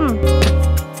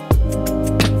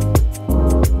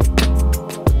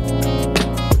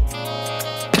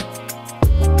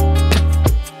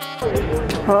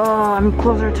 Oh, I'm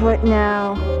closer to it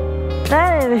now.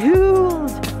 That is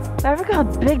huge! I forgot how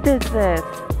big this is.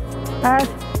 That's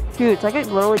huge. That could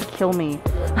literally kill me.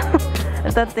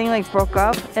 If that thing like broke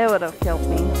up, it would have killed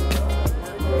me.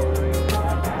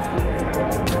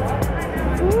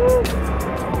 Ooh.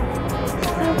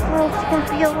 So close, you can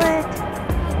feel it.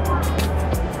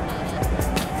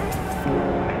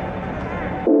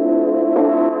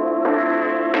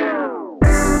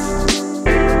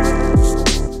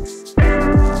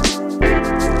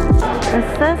 It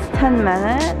says 10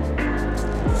 minutes,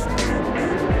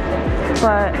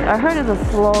 but I heard it's a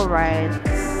slow ride. A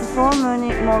slow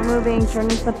moving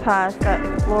journey to the past that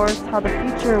explores how the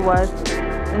future was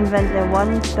invented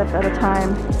one step at a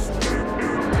time.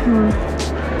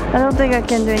 I don't think I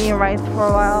can do any rides for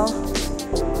a while.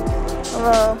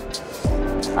 Although,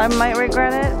 I might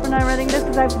regret it for not riding this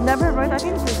because I've never ridden. I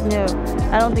think this is new.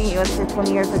 I don't think it was here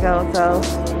 20 years ago, so.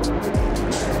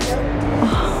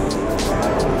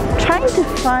 Trying to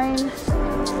find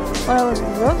what I was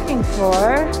looking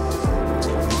for.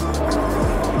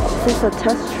 Is this a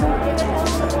test trip?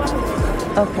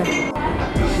 Okay.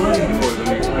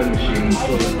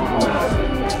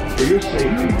 For your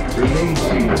safety, remain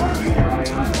seated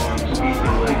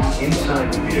inside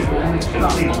the vehicle, and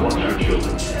please watch your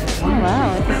children. Oh wow,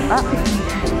 it's up.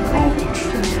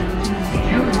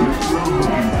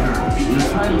 The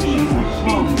time machine will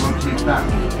slowly rotate back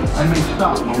and may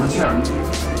stop momentarily.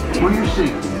 For your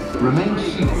safety, remain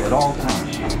seated at all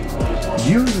times.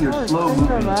 During your slow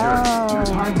moving journey, your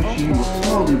time machine will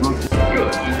slowly rotate.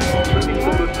 Good. Sending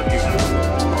photos to the future.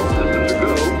 All systems are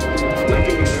go.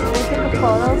 Linking you now. Look at the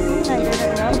photos. I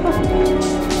didn't know.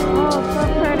 Oh, so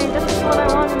pretty. This is what I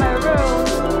want in my room.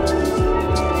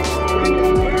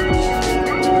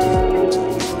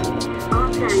 Our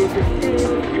planet has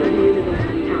sailed through the universe of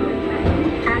time,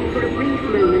 and for a brief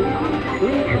moment,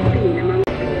 we have been among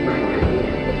the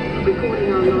recording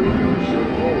our knowledge of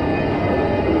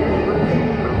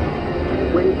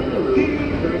when we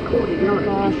move, the recorded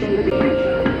knowledge is then the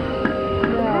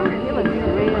Yeah, he looks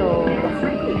real. Oh,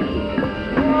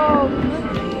 this is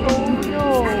so real.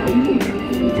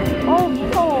 Oh,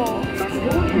 cool.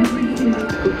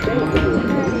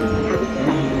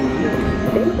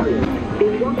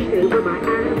 being watched over by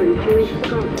Arab and Jewish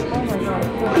scholars. Oh my god.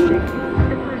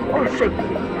 Oh, shit.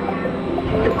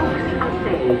 The books are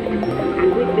saved, and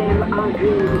with them our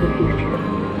dreams of the future.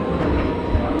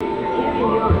 Here in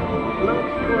Europe,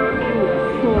 monks pour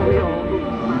endless story of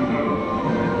books.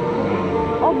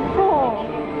 Oh, cool.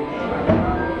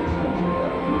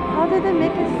 How did they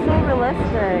make it so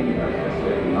realistic?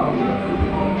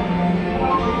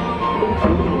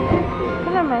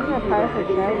 Kind of reminds me of Pirates of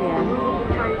the Caribbean.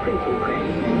 Time printing press.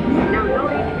 Now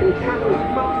knowledge can travel as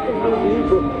fast as these new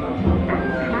books, and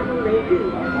travel they do.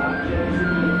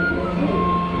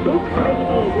 Books make it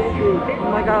easier to invest.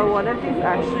 Oh my god, what if these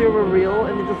actually were real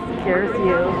and it just scares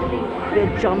you? Be a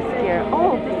jump scare.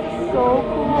 Oh, this is so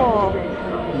cool.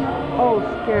 Oh,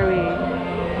 scary.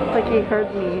 It's like he heard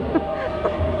me.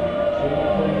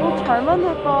 Oh, 잘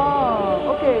만들었다.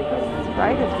 Okay, this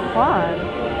ride is fun.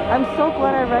 I'm so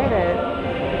glad I write it.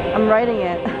 I'm writing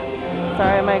it.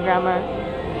 Sorry, my grammar.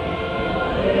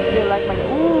 They like my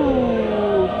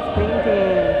ooh,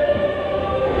 painting.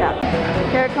 Yeah.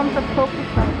 Here comes the focus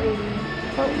lady.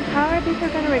 So how are people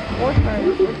gonna record her?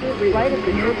 This light is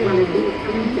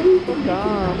moving. So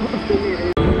dumb.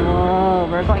 Whoa,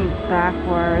 we're going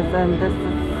backwards and this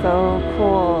is so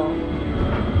cool.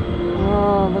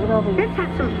 Whoa, look at all these. Let's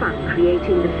have some fun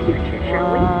creating the future,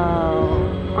 shall we?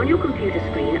 On your computer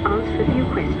screen, answer a few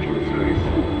questions for us.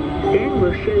 Then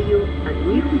we'll show you a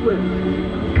new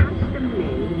world, custom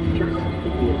made just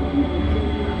for you.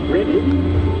 Ready?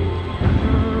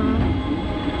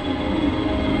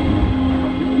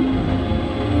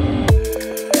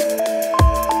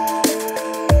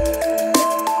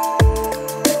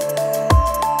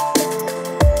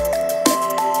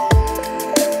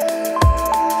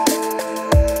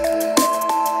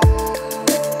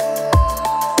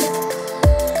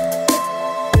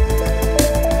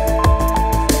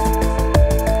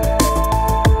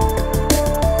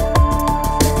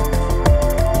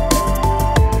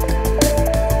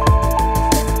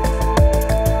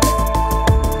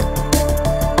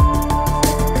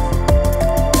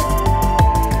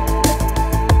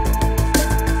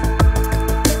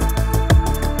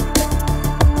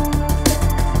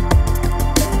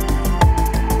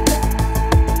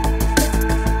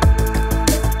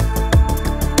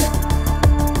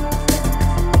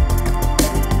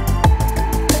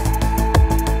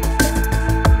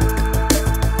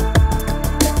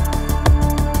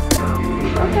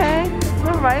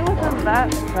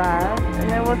 That fast,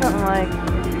 and it wasn't like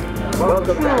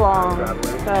too long.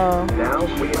 So now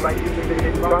we invite you to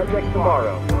visit Project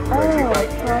Tomorrow. Oh,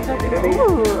 Project.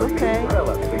 Ooh, okay. I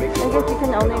guess you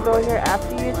can only go here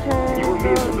after you turn.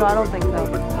 No, I don't think so.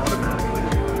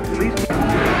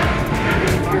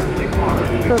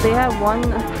 So they have 1, 2,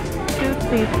 3.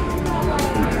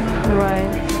 Right.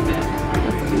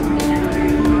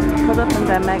 For the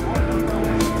pandemic.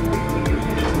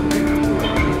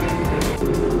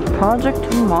 Project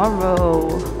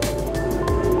Tomorrow.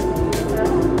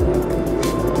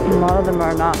 A lot of them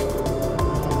are not. A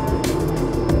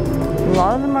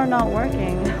lot of them are not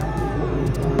working.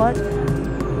 What?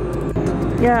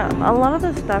 Yeah, a lot of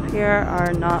the stuff here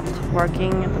are not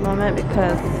working at the moment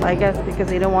because I guess because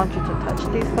they don't want you to touch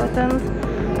these buttons.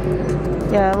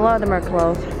 Yeah, a lot of them are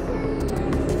closed.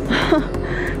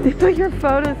 They put your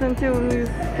photos into these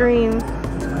screens.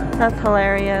 That's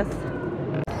hilarious.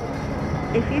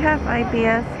 If you have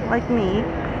IBS like me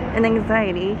and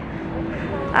anxiety,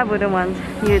 I wouldn't want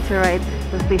you to ride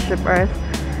the Spaceship Earth.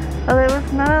 Although it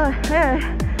was not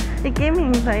it gave me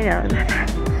anxiety out of it.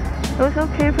 It was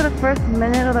okay for the first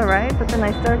minute of the ride, but then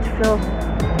I started to feel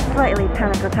slightly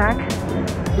panic attack.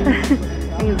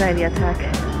 Anxiety attack.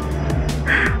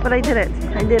 But I did it,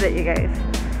 you guys.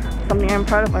 Something I'm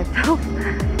proud of myself.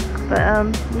 But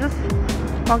I'm just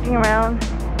walking around.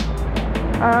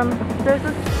 There's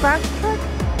a fast track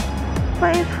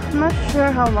place. I'm not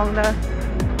sure how long the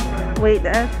wait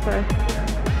is, but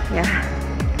yeah.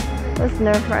 was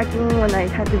nerve-wracking when I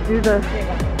had to do the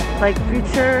like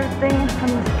future thing on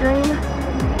the screen.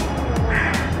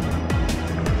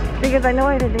 Because I know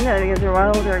I didn't do that because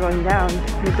while they're going down,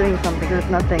 you're doing something, there's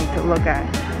nothing to look at.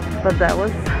 But that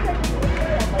was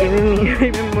giving me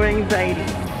even more anxiety.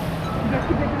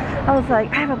 I was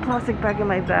like, I have a plastic bag in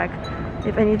my bag.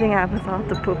 If anything happens, I'll have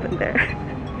to poop in there.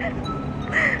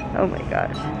 Oh my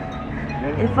gosh.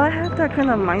 If I have that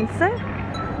kind of mindset,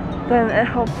 then it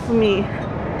helps me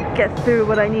get through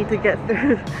what I need to get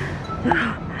through.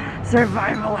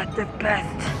 Survival at the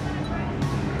best.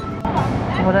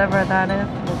 Whatever that is,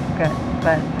 looks good,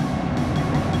 but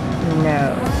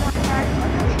no.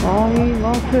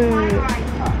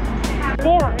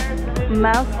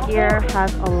 Mouse gear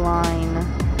has a line.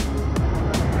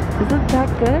 Is it that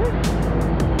good?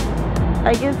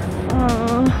 I guess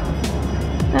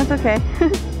that's okay.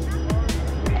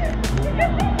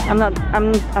 I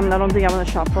don't think I'm gonna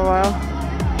shop for a while.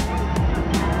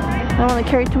 I don't want to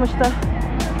carry too much stuff.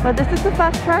 But this is the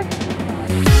fast track.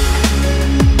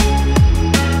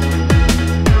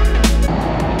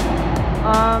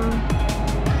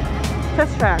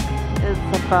 Test track is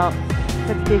about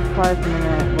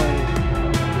 65-minute wait.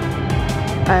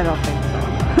 I don't think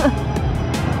so.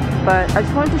 But I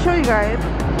just wanted to show you guys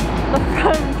the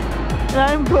front that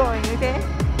I'm going, okay?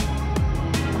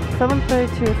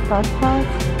 7:32 fast pass.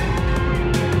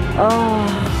 Oh,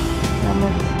 damn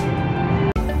it.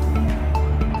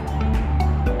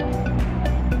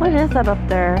 What is that up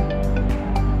there?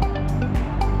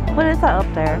 What is that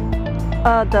up there?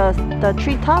 The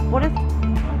treetop? What is?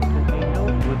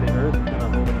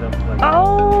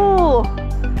 Oh!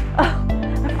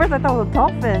 At first I thought it was a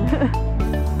dolphin.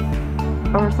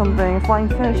 Or something, a flying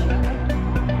fish.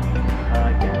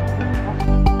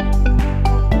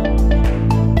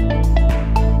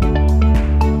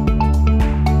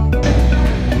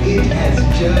 It has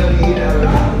journeyed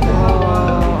around.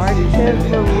 Oh, our kids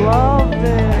will love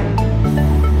it.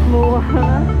 Moana.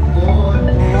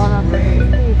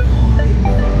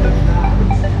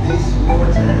 This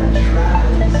water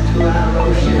travels to our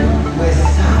ocean, where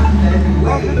sun and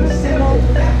waves send it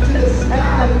back to the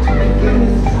sky to begin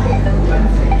the cycle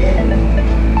once again.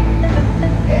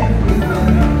 Everywhere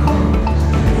it goes,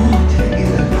 water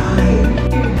is alive.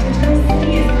 Your digital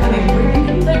city is coming where you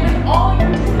can play with all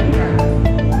your Disney friends.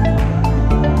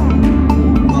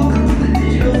 Welcome to the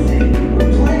digital city,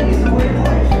 where playing is the way of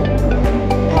life.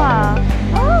 Wow.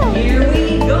 Oh. Here we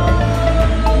go!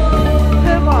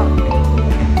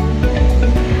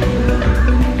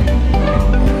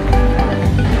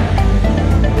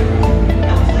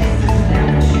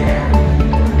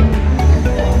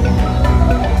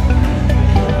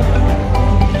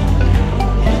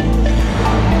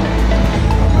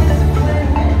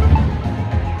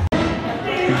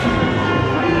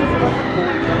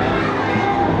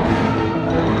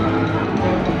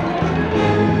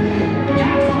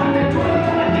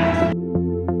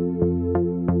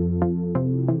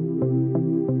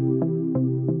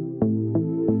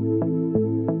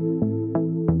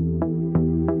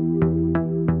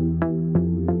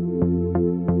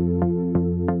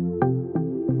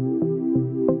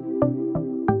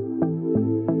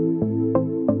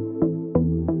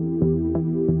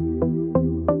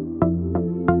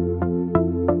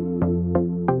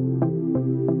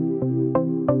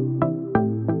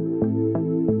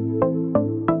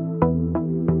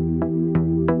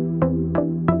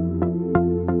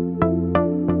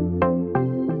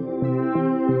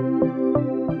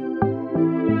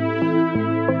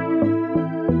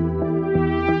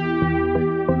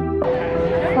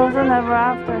 Frozen Ever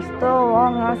After, still a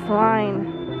long ass line.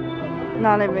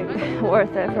 Not even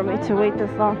worth it for me to wait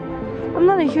this long. I'm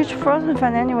not a huge Frozen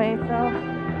fan anyway, so I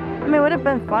mean, it would have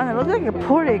been fun. It looks like a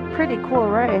pretty cool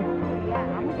array.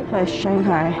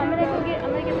 Shanghai. I'm gonna go get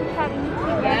some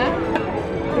Chinese.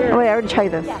 Yeah? Oh wait, I already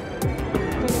tried this.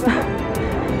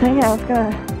 Dang it, I was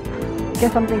gonna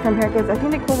get something from here because I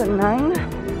think they close at 9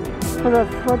 for the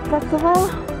food festival.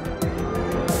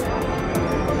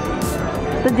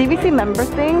 The DVC member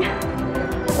thing,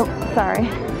 oh sorry,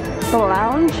 the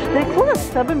lounge, they close at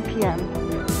 7 p.m.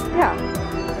 Yeah,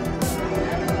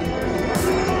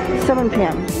 7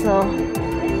 p.m. So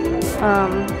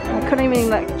I couldn't even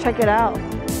like check it out.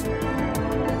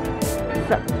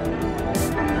 So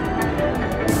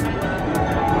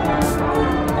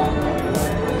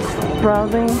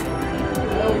browsing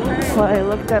what I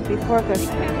looked at before, because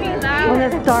when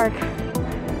it's dark,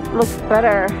 it looks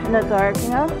better in the dark, you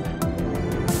know.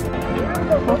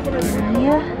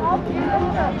 Yeah.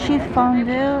 Cheese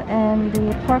fondue and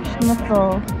the pork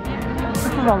schnitzel. This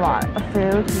is a lot of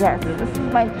food. Yes, this is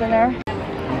my dinner.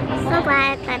 so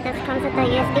glad that this comes with the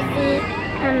USB-C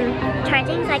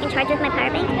charging, so I can charge with my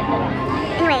power bank.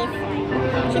 Anyways,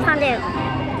 cheese fondue.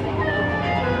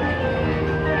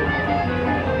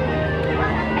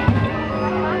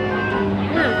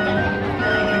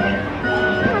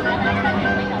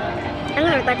 I'm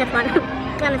gonna regret this one.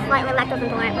 I'm slightly lactose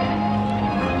intolerant.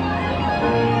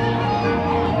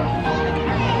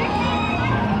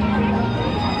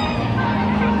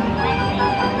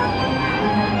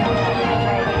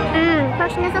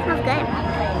 Portion this smells good.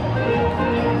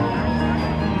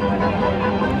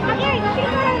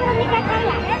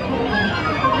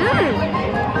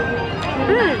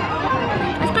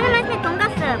 It's kind of nice with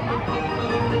dongasu.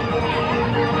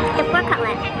 The pork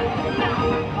cutlet.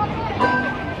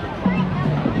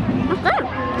 It's good.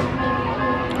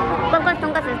 But of course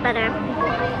dongasu is better.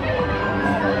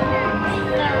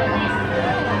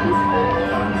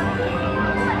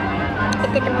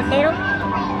 It's the potato.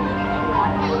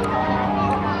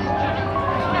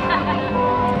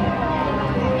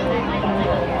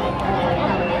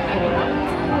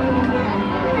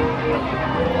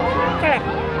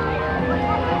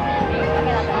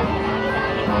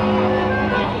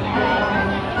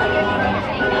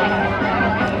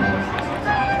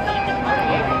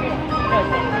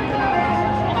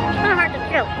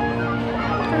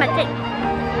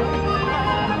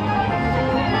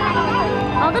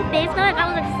 All the beef that I got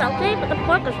was like salty, but the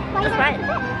pork was just right.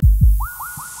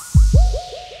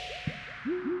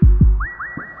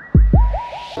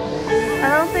 I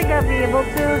don't think I'll be able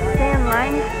to stay in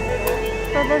line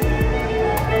for this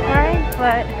ride,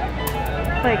 but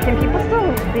wait, can people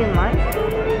still be in line?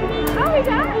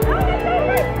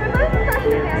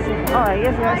 Oh, I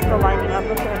guess they're still lining up.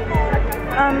 Okay.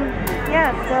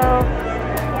 Yeah, so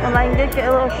the line did get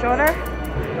a little shorter.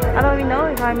 I don't even know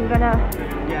if I'm gonna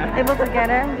able to get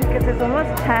in because it's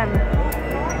almost 10.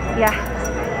 Yeah.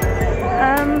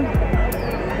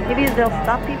 Maybe they'll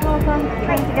stop people from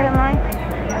trying to get in line.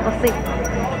 We'll see.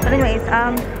 But anyways,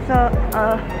 so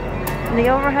the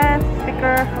overhead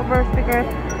speaker,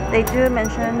 they do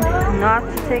mention not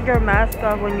to take your mask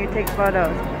off when you take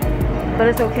photos. But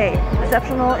it's okay.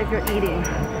 Exceptional if you're eating.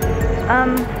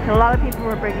 A lot of people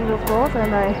were breaking those rules,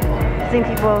 and I think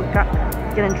people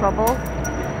get in trouble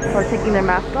for taking their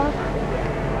mask off.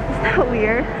 It's not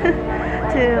weird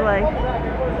to like,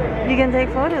 you can take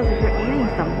photos if you're eating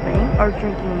something or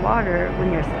drinking water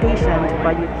when you're stationed,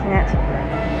 but you can't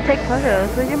take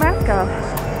photos with your mask off.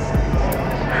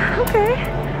 Okay,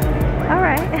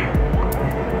 alright.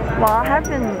 Well, I have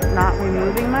been not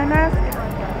removing my mask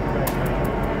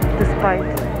despite,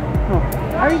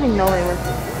 I didn't even know it was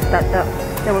that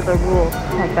there was a rule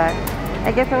like that.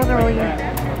 I guess I wasn't really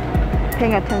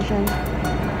paying attention.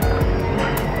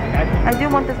 I do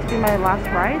want this to be my last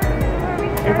ride.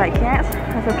 If I can't,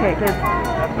 that's okay, because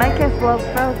my kids love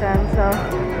Frozen, so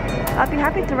I'll be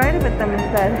happy to ride it with them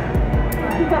instead.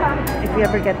 If we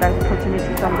ever get that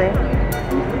opportunity someday.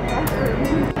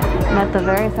 I'm at the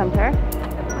very center.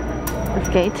 This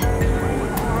gate.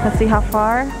 Let's see how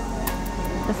far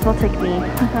this will take me.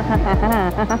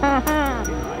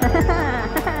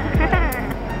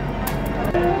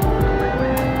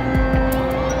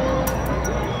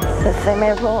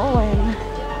 Sesame rolling.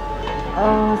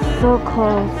 Oh, so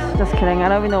close. Just kidding. I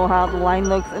don't even know how the line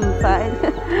looks inside.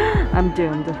 I'm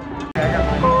doomed.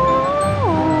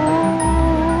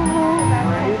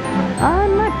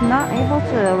 I'm like not able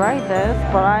to ride this,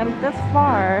 but I'm this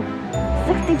far.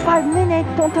 65 minutes.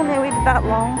 Don't tell me I waited that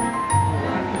long.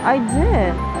 I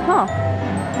did. Huh.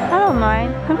 I don't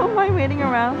mind. I don't mind waiting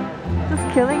around. Just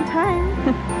killing time.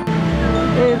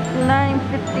 It's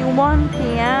 9:51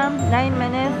 p.m. 9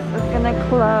 minutes. It's gonna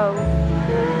close.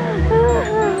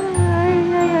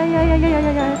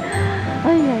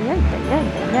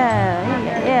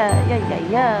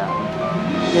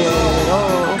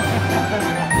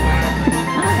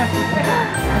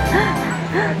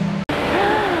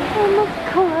 Almost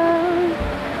close.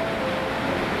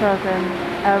 Frozen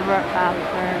ever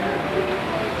after.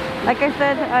 Like I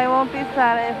said, I won't be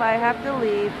sad if I have to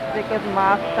leave because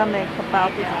my stomach's about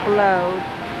to explode.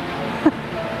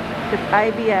 It's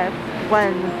IBS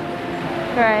wins,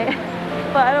 right?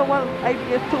 But I don't want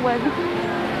IBS to win.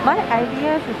 My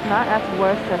IBS is not as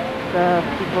worse as the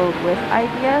people with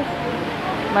IBS.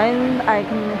 Mine, I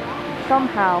can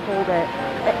somehow hold it.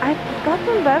 I've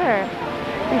gotten better.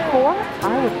 Before,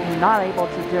 I was not able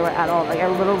to do it at all. Like I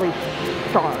literally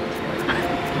starved.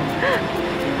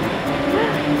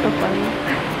 So funny.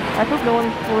 I hope no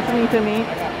one's listening to me.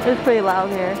 It's pretty loud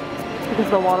here because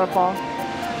of the waterfall.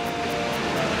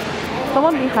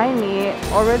 Someone behind me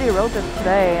already wrote this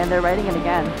today and they're writing it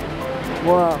again.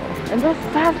 Whoa. And those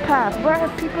fast pass. Where are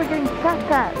people getting fast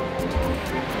pass?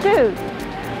 Dude.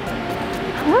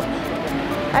 What?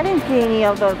 I didn't see any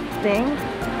of those things.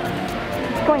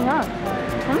 What's going on?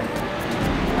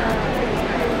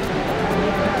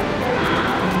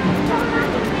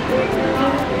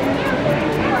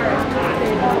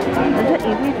 Is it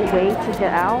easy way to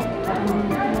get out?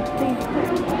 Let's see.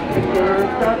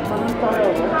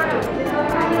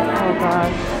 Oh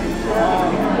gosh.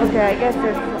 Okay, I guess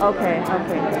it's okay.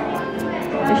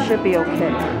 It should be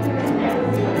okay.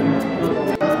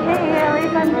 Hey, at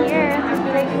least I'm here to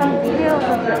take some videos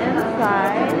of the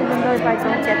inside, even though if I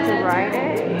don't get to ride it.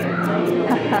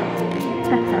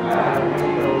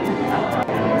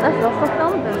 Let's also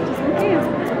film them just in case.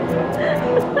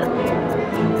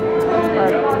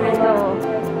 But still,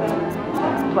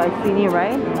 by Sydney,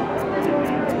 right?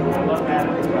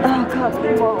 Oh god,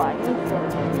 three more lines.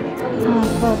 Oh,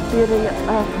 so beauty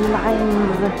of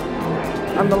lines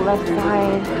on the left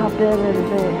side. How big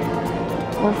is it?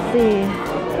 We'll see.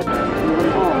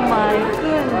 Oh my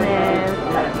goodness.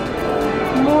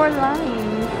 More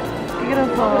lines.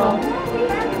 Beautiful.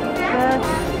 That's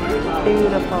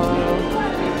beautiful.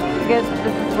 I guess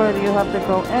this is where you have to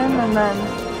go in and then,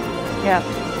 yeah.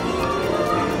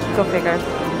 Go figure.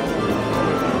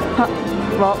 Huh.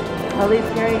 Well, at least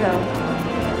here you go.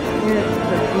 Here's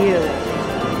the view.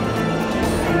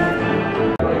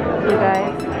 You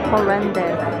guys,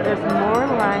 horrendous. There's more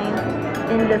lines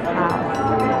in this house.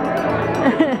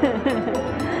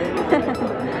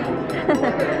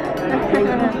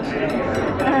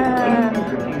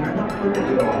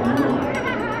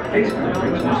 I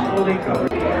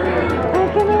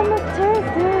can almost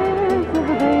taste it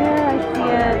over there. I see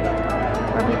it.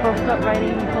 Where people stop riding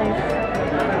in place.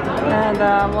 And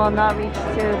well, not reach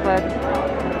to, but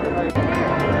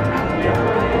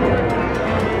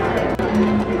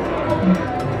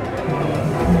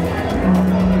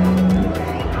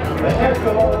let it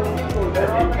go, let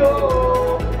it go.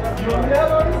 You'll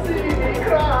never see me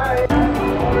cry.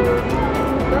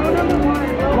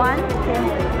 One,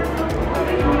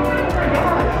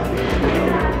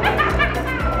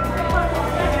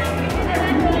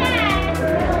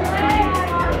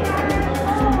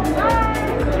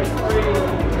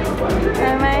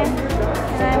 Am I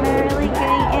really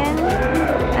getting in?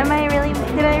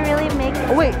 Did I really make it?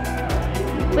 Wait,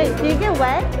 did you get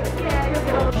wet?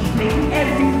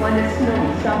 Everyone is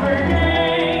snowy summer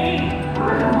day.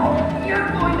 You're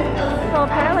going to So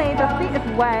apparently the seat is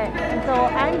wet, and so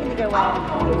I'm gonna get wet.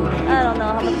 I don't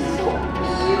know how much.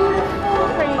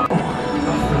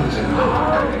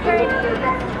 Pretty.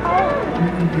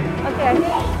 Okay, I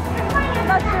think I'm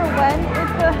not sure when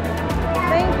it's the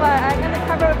thing, but I'm gonna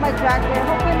cover with my jacket.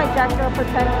 Hopefully my jacket will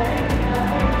protect me.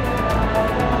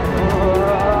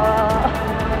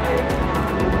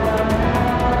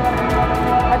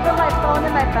 I put my phone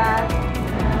in my bag.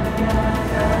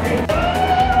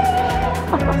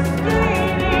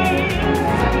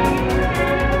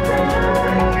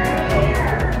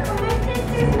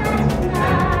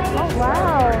 Oh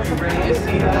wow!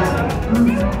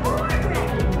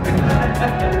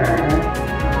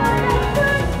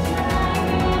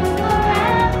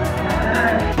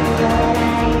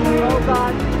 Oh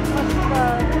god,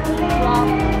 what's the flop?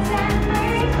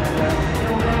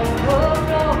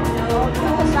 Oh,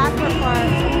 the backward part.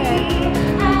 Okay.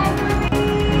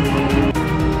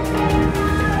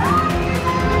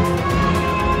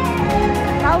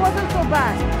 That wasn't so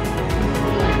bad.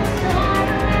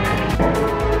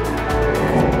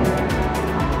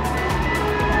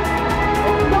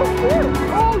 It's so cute.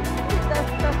 Oh,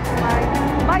 that's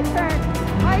my turn.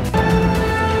 My turn.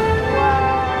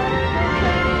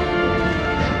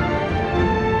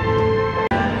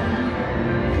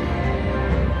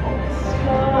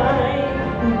 Wow.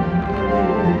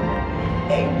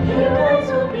 And you guys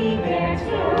will be there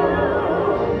too.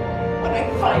 When I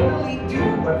finally do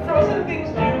what frozen things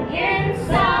do in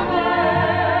summer.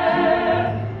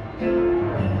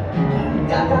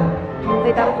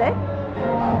 Wait, that was it?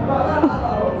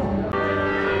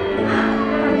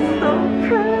 I'm so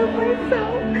proud of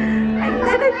myself. I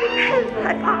did it, you guys.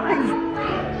 High five.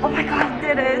 Oh my god, I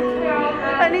did it.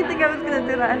 I didn't think I was gonna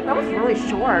do that. That was really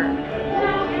short.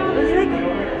 It was like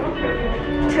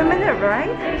 2-minute ride.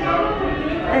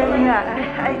 And yeah,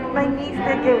 my knees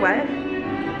did get wet.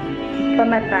 But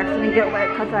my back didn't get wet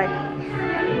because I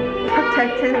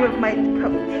protected with my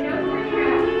coat.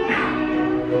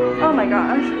 Oh my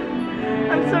gosh.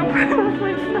 I'm so proud of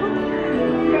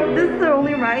myself. This is the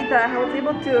only ride that I was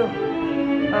able to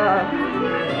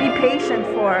be patient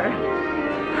for.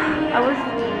 I was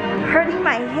hurting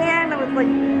my hand. I was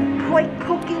like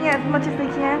poking as much as I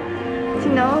can.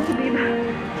 you know,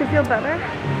 to feel better.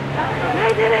 And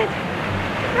I did it!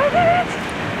 I did it!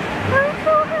 I'm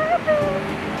so happy!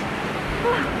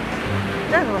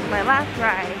 That was my last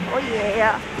ride. Oh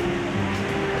yeah!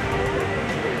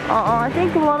 I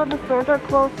think a lot of the stores are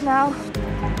closed now.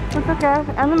 It's okay.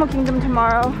 Animal Kingdom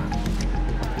tomorrow.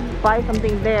 Buy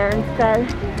something there instead.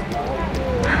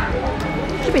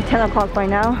 Should be 10 o'clock by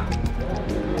now.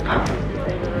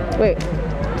 Wait.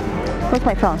 Where's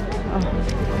my phone? Oh.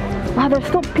 Wow, there's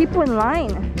still people in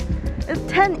line. It's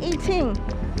 10:18.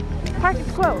 Park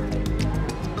is closed.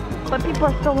 But people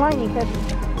are still lining because,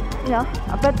 you know,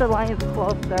 I bet the line is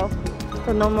closed though.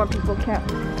 So no more people can't.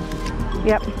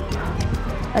 Yep.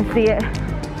 I see it.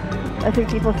 I see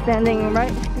people standing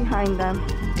right behind them.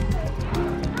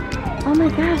 Oh my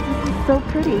gosh, this is so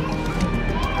pretty.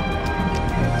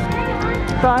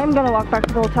 So I'm gonna walk back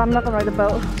to the hotel. I'm not gonna ride a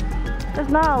boat. It's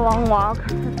not a long walk.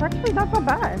 It's actually not that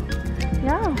bad.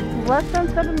 Yeah, less than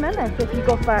 7 minutes if you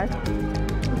go fast.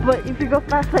 But if you go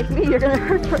fast like me, you're gonna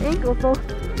hurt your ankle. So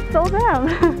slow down.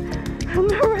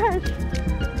 No rush.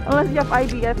 Unless you have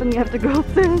IBS and you have to go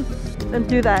soon, then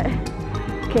do that.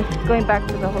 Okay, going back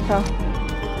to the hotel.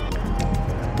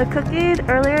 The cookies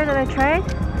earlier that I tried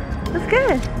was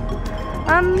good.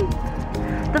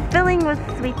 The filling was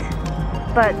sweet,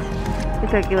 but the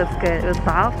cookie was good. It was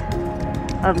soft.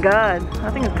 It was good. I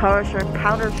think it's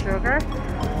powdered sugar.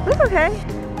 It was okay,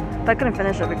 but I couldn't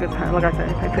finish it because, like I said,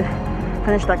 if I could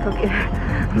finish that cookie,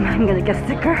 I'm gonna get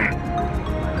sicker.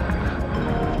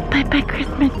 Bye bye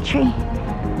Christmas tree,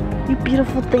 you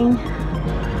beautiful thing.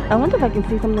 I wonder if I can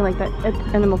see something like that at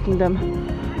Animal Kingdom.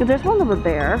 Because there's one over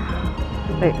there.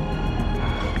 Wait.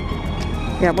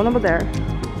 Yeah, one over there.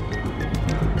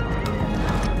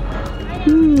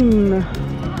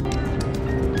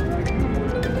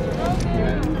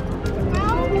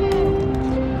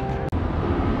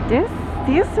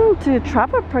 These seem to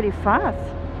travel pretty fast.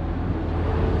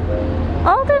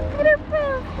 Oh, there's Peter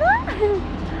Pan!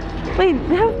 Wait,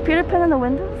 they have Peter Pan in the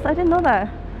windows? I didn't know that.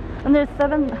 And there's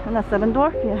seven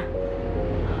dwarf? Yeah.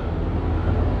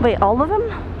 Wait, all of them?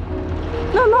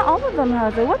 No, not all of them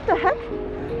has it. What the heck?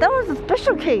 That was a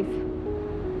special case.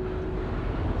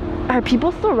 Are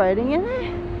people still riding in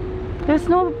it? There's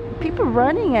no people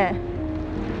running it.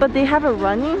 But they have it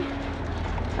running,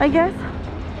 I guess.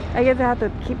 I guess I have to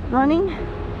keep running.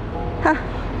 Huh.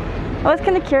 I was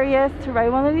kind of curious to ride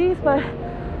one of these, but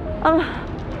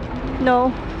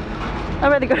no.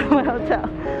 I'd rather go to my hotel.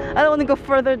 I don't want to go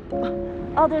further.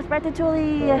 Oh, there's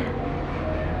Ratatouille.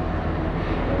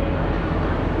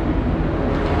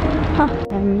 Huh.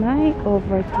 Am I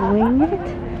overdoing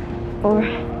it? Or,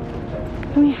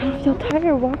 I mean, I feel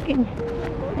tired walking.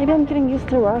 Maybe I'm getting used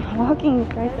to walking,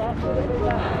 guys.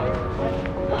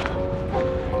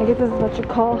 I guess this is what you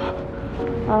call,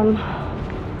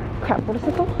 crap, what is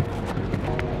it called?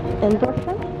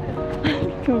 Endorphin? I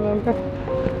can't remember.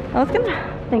 I was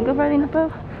gonna think of riding a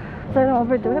boat so I don't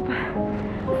overdo it, but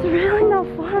it's really not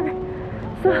far.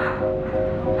 So,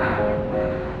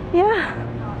 yeah.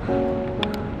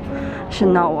 Should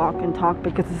not walk and talk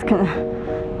because it's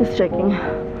shaking.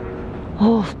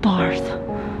 Oh, stars.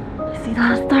 I see a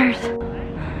lot of stars.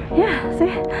 Yeah,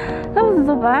 see? That wasn't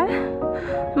so bad.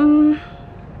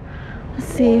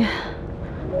 Let's see.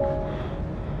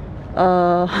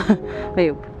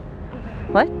 Wait.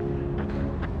 What?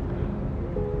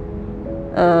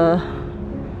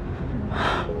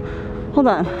 Hold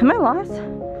on. Am I lost?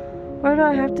 Where do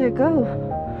I have to go?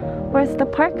 Where's the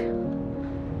park?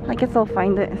 I guess I'll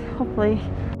find it. Hopefully.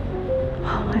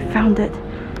 Oh, I found it.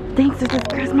 Thanks to this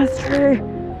Christmas tree.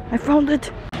 I found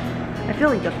it. I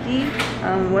feel yucky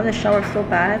when the shower's so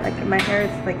bad. Like my hair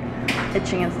is like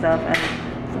itching and stuff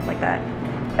like that.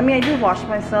 I mean, I do wash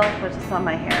myself, but it's not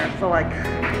my hair. So like,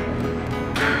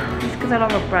 it's because I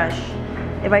don't have a brush.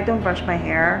 If I don't brush my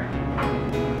hair,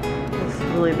 it's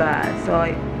really bad. So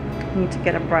I need to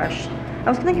get a brush. I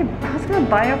was gonna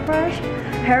buy a brush,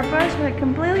 hair brush, but I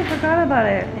completely forgot about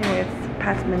it. Anyway, it's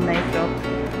past midnight, so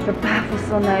the bath was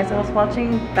so nice. I was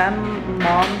watching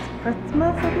Mom's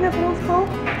Christmas, I think that's what it's called.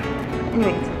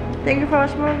 Anyways, thank you for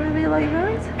watching my video, love you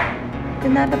guys.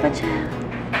 Good night, bye-bye, ciao.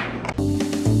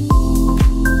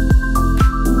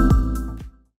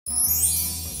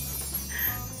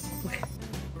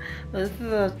 This is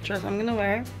the dress I'm gonna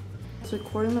wear. It's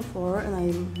recording the floor and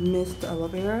I missed the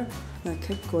elevator and I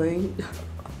kept going.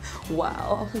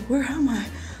 Wow, I was like, where am I?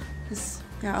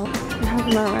 Yeah, I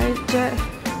haven't arrived yet.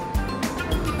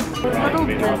 I was a little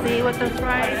dizzy with this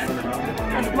ride.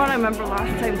 That's what I remember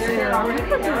last time too.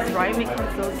 This ride makes me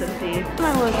so dizzy. When I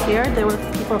was here, there was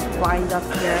people lined up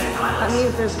here. That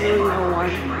means there's really no one.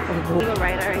 I'm a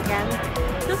rider again.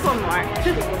 Just one more.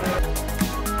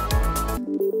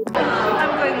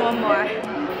 One more.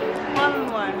 One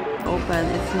more. Open.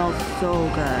 It smells so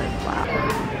good. Wow.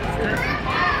 It's good.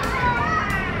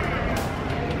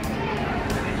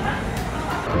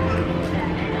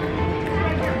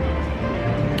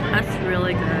 That's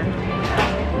really good.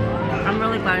 I'm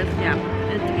really glad it's, yeah.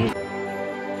 It's easy.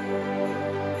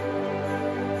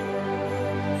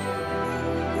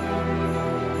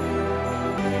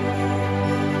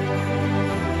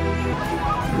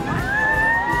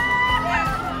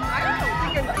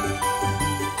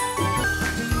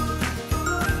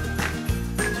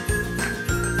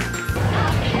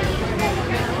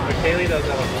 Kaylee does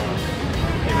that a lot.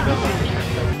 Kaylee does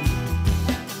that.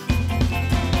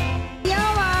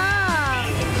 Yara!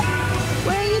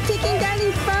 Where are you taking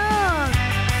Daddy's phone?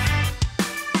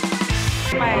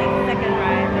 My second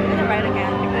ride. I'm gonna ride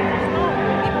again because there's no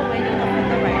people waiting for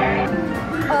the ride.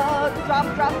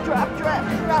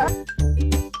 Drop.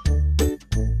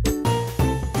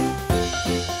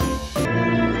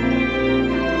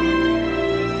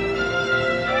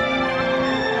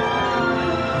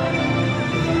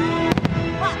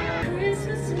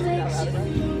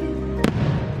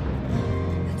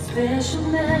 Special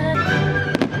man.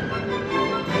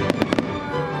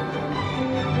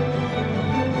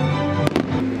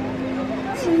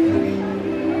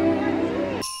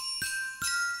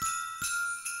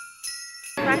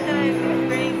 The fact that I'm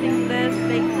experiencing this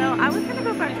big snow, I was gonna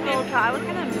go back to the hotel. I was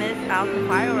gonna miss out the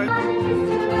fireworks.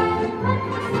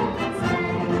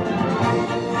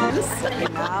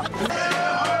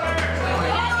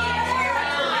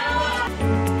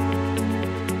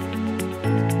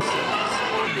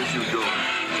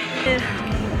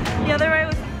 The other ride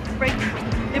was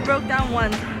it broke down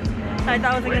once. I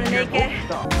thought I wasn't gonna make it.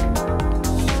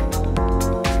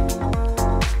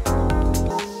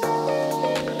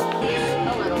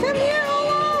 Come here,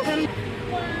 Olaf!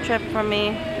 Trip for me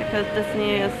because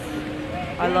Disney is,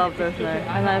 I love Disney.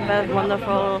 And I've met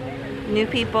wonderful new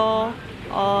people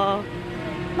all,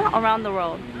 not around the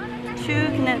world.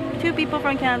 Two people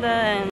from Canada and